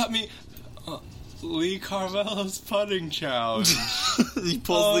goes, you got me Lee Carvello's Putting Challenge. He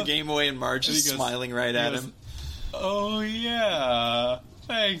pulls the game away, and Marge and is he goes- smiling right he at goes, him. Oh, yeah.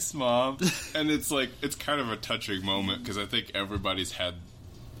 Thanks, Mom. And it's like, it's kind of a touching moment, because I think everybody's had,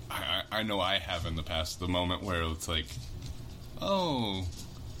 I know I have in the past, the moment where it's like, oh,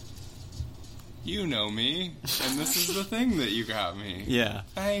 you know me, and this is the thing that you got me. Yeah.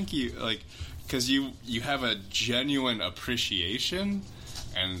 Thank you. Like, because you have a genuine appreciation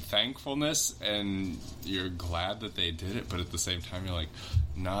and thankfulness, and you're glad that they did it, but at the same time, you're like,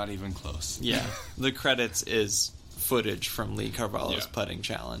 not even close. Yeah. The credits is footage from Lee Carvalho's Yeah. putting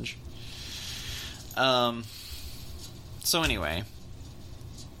challenge. So anyway,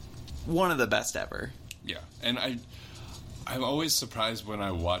 one of the best ever. Yeah, and I'm always surprised when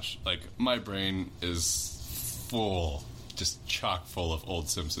I watch, like, my brain is full, just chock full of old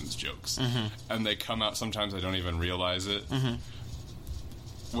Simpsons jokes. Mm-hmm. And they come out, sometimes I don't even realize it. Mm-hmm.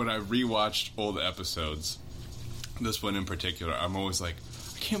 When I rewatched old episodes, this one in particular, I'm always like,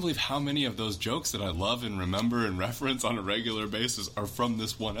 I can't believe how many of those jokes that I love and remember and reference on a regular basis are from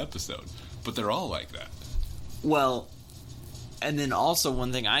this one episode. But they're all like that. Well, and then also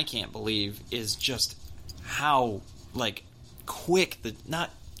one thing I can't believe is just how, like, quick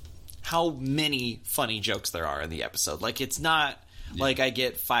how many funny jokes there are in the episode. Like, it's not like I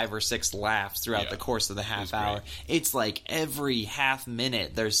get 5 or 6 laughs throughout the course of the half hour. Great. It's like every half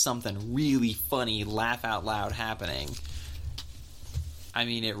minute there's something really funny, laugh out loud happening. I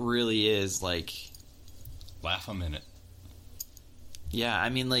mean, it really is like, Laugh a minute. yeah, I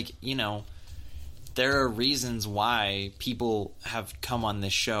mean, like, you know, there are reasons why people have come on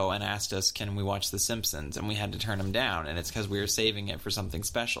this show and asked us, can we watch The Simpsons? And we had to turn them down, and it's because we were saving it for something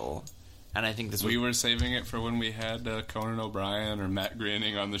special. And I think this We were saving it for when we had Conan O'Brien or Matt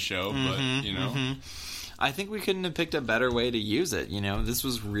Groening on the show, but, you know. I think we couldn't have picked a better way to use it, you know? This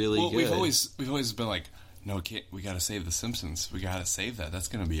was really good. We've always been like, no, we got to save The Simpsons. We got to save that. That's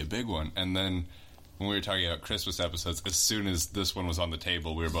going to be a big one. And then when we were talking about Christmas episodes, as soon as this one was on the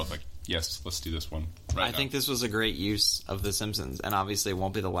table, we were both like, yes, let's do this one. Right I think this was a great use of The Simpsons, and obviously it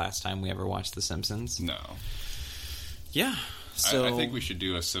won't be the last time we ever watch The Simpsons. No. Yeah. So I think we should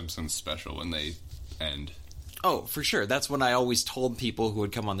do a Simpsons special when they end. Oh, for sure. That's what I always told people who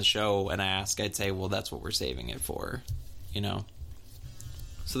would come on the show and ask. I'd say, well, that's what we're saving it for, you know?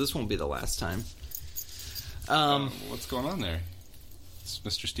 So this won't be the last time. What's going on there? Is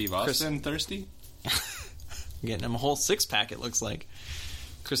Mr. Steve Austin thirsty? Getting him a whole 6-pack, it looks like.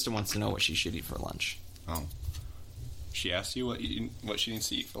 Krista wants to know what she should eat for lunch. Oh. She asked you what she needs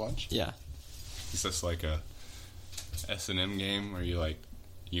to eat for lunch? Yeah. Is this like a S&M game where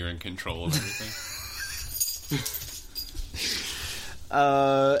you're in control of everything?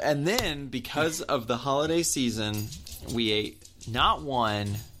 And then, because of the holiday season, we ate not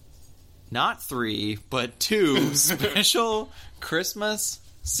 1, not 3, but 2 special Christmas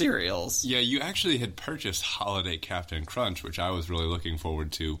cereals. Yeah, you actually had purchased Holiday Captain Crunch, which I was really looking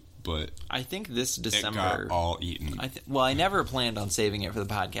forward to, but I think this December... it got all eaten. I never planned on saving it for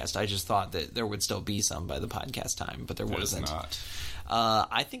the podcast. I just thought that there would still be some by the podcast time, but there wasn't. Not.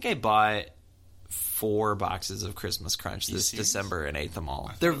 I think I bought 4 boxes of Christmas Crunch this December and ate them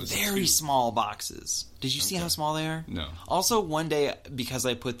all. They're very small boxes. Did you see how small they are? No. Also, one day, because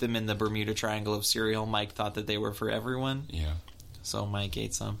I put them in the Bermuda Triangle of cereal, Mike thought that they were for everyone. Yeah. So Mike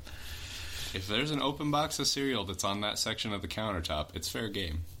ate some. If there's an open box of cereal that's on that section of the countertop, it's fair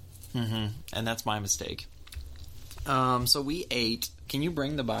game. Mm-hmm. And that's my mistake. So we ate... Can you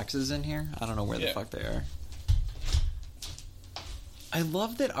bring the boxes in here? I don't know where the fuck they are. I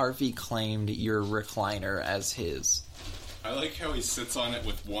love that Arfie claimed your recliner as his. I like how he sits on it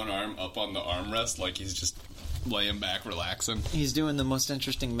with one arm up on the armrest like he's just laying back relaxing. He's doing the most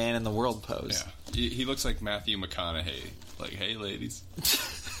interesting man in the world pose. Yeah. He looks like Matthew McConaughey. Like, hey, ladies.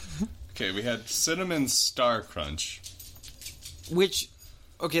 Okay, we had Cinnamon Star Crunch. Which...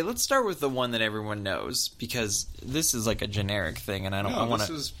 Okay, let's start with the one that everyone knows, because this is like a generic thing, and I don't want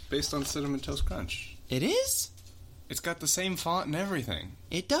to... this is based on Cinnamon Toast Crunch. It is? It's got the same font and everything.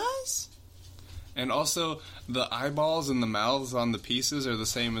 It does? And also, the eyeballs and the mouths on the pieces are the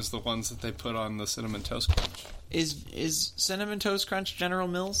same as the ones that they put on the Cinnamon Toast Crunch. Is Cinnamon Toast Crunch General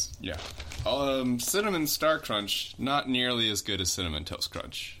Mills? Yeah. Cinnamon Star Crunch, not nearly as good as Cinnamon Toast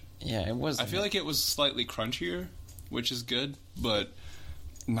Crunch. Yeah, it was. I feel like it was slightly crunchier, which is good, but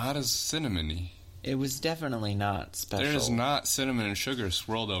not as cinnamony. It was definitely not special. There's not cinnamon and sugar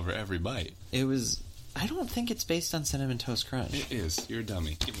swirled over every bite. It was... I don't think it's based on Cinnamon Toast Crunch. It is. You're a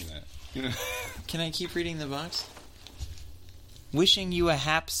dummy. Give me that. Can I keep reading the box? Wishing you a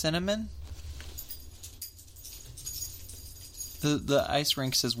hap cinnamon? The ice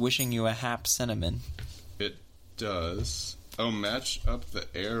rink says wishing you a hap cinnamon. It does. Oh, match up the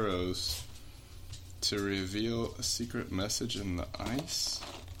arrows to reveal a secret message in the ice?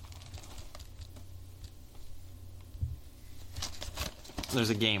 There's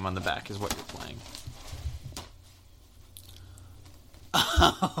a game on the back is what you're playing.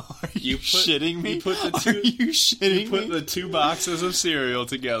 Are you shitting me? You put the Are you shitting me? You put the 2 boxes of cereal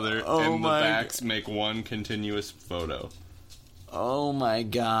together, Oh and the my backs make one continuous photo. Oh my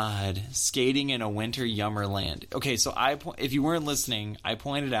god. Skating in a winter yummerland. Okay, so if you weren't listening, I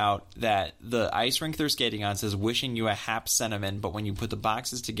pointed out that the ice rink they're skating on says wishing you a hap cinnamon, but when you put the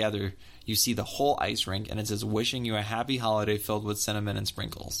boxes together, you see the whole ice rink, and it says wishing you a happy holiday filled with cinnamon and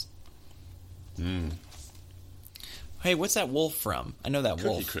sprinkles. Hey, what's that wolf from? I know that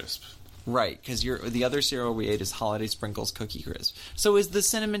wolf. Cookie Crisp. Right, because the other cereal we ate is Holiday Sprinkles Cookie Crisp. So is the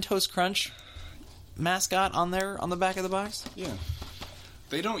Cinnamon Toast Crunch mascot on the back of the box? Yeah.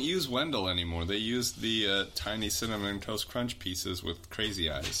 They don't use Wendell anymore. They use the tiny Cinnamon Toast Crunch pieces with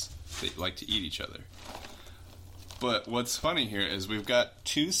crazy eyes. They like to eat each other. But what's funny here is we've got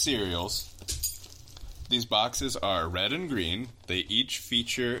 2 cereals. These boxes are red and green. They each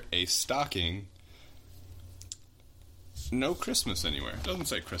feature a stocking. No Christmas anywhere. It doesn't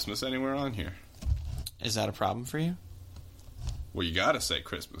say Christmas anywhere on here. Is that a problem for you? Well, you gotta say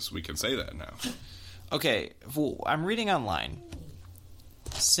Christmas. We can say that now. Okay, well, I'm reading online.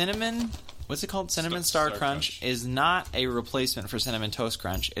 Cinnamon, what's it called? Cinnamon Star Crunch is not a replacement for Cinnamon Toast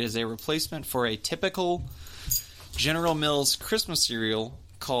Crunch. It is a replacement for a typical General Mills Christmas cereal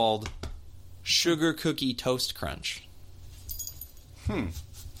called Sugar Cookie Toast Crunch.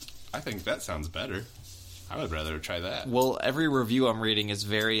 I think that sounds better. I would rather try that. Well, every review I'm reading is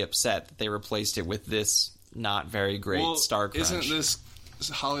very upset that they replaced it with this not very great Star Crunch. Isn't this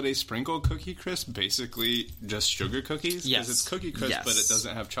Holiday Sprinkle Cookie Crisp basically just sugar cookies? Yes. Because it's Cookie Crisp, but it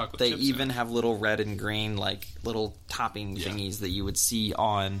doesn't have chocolate They chips even in it. have little red and green, like, little topping thingies that you would see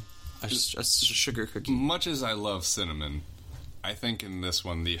on a sugar cookie. Much as I love cinnamon, I think in this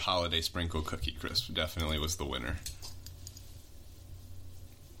one, the Holiday Sprinkle Cookie Crisp definitely was the winner.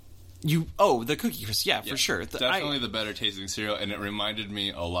 The Cookie Crisp, for sure. Definitely the better tasting cereal, and it reminded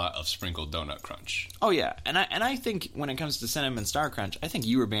me a lot of Sprinkled Donut Crunch. Oh yeah, and I think when it comes to Cinnamon Star Crunch, I think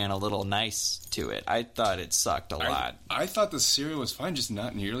you were being a little nice to it. I thought it sucked a lot. I thought the cereal was fine, just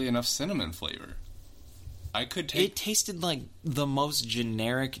not nearly enough cinnamon flavor. It tasted like the most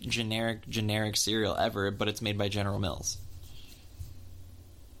generic cereal ever, but it's made by General Mills.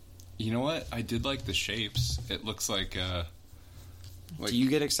 You know what? I did like the shapes. It looks like Do you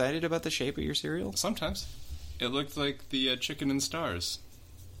get excited about the shape of your cereal? Sometimes. It looked like the Chicken and Stars.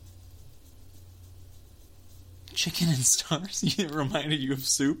 Chicken and Stars? It reminded you of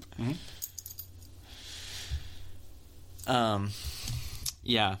soup? Mm-hmm.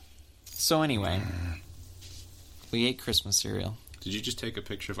 Yeah. So anyway, we ate Christmas cereal. Did you just take a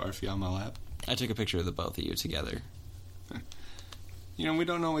picture of Arfie on my lap? I took a picture of the both of you together. You know, we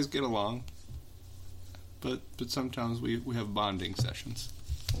don't always get along, but sometimes we have bonding sessions.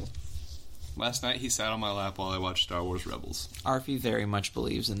 Last night he sat on my lap while I watched Star Wars Rebels. Arfie very much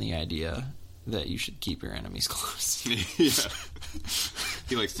believes in the idea that you should keep your enemies close. Yeah.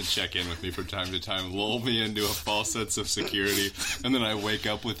 He likes to check in with me from time to time, lull me into a false sense of security, and then I wake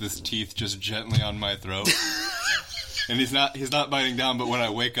up with his teeth just gently on my throat. And he's not biting down, but when I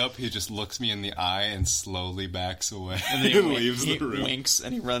wake up, he just looks me in the eye and slowly backs away and then leaves the room. He winks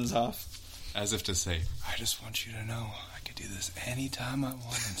and he runs off. As if to say, I just want you to know I could do this anytime I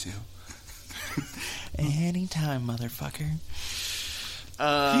wanted to. Anytime, motherfucker.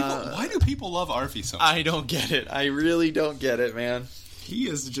 Why do people love Arfie so much? I don't get it. I really don't get it, man. He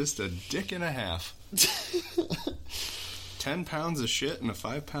is just a dick and a half. 10 pounds of shit in a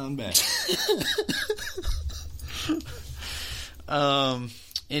 5-pound bag.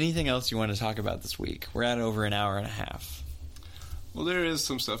 Anything else you want to talk about this week? We're at over an hour and a half. Well, there is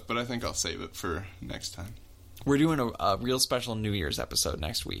some stuff, but I think I'll save it for next time. We're doing a real special New Year's episode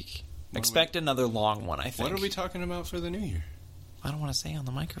next week. Expect another long one, I think. What are we talking about for the New Year? I don't want to say on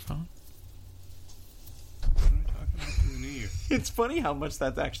the microphone. What are we talking about for the New Year? It's funny how much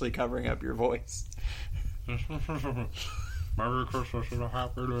that's actually covering up your voice. Merry Christmas and a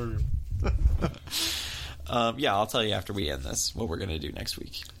Happy New Year. Yeah, I'll tell you after we end this what we're going to do next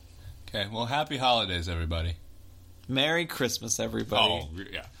week. Okay, well, happy holidays, everybody. Merry Christmas, everybody. Oh,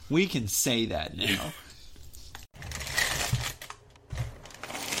 yeah. We can say that now. Yeah.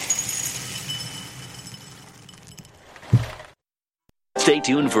 Stay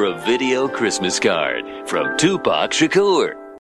tuned for a video Christmas card from Tupac Shakur.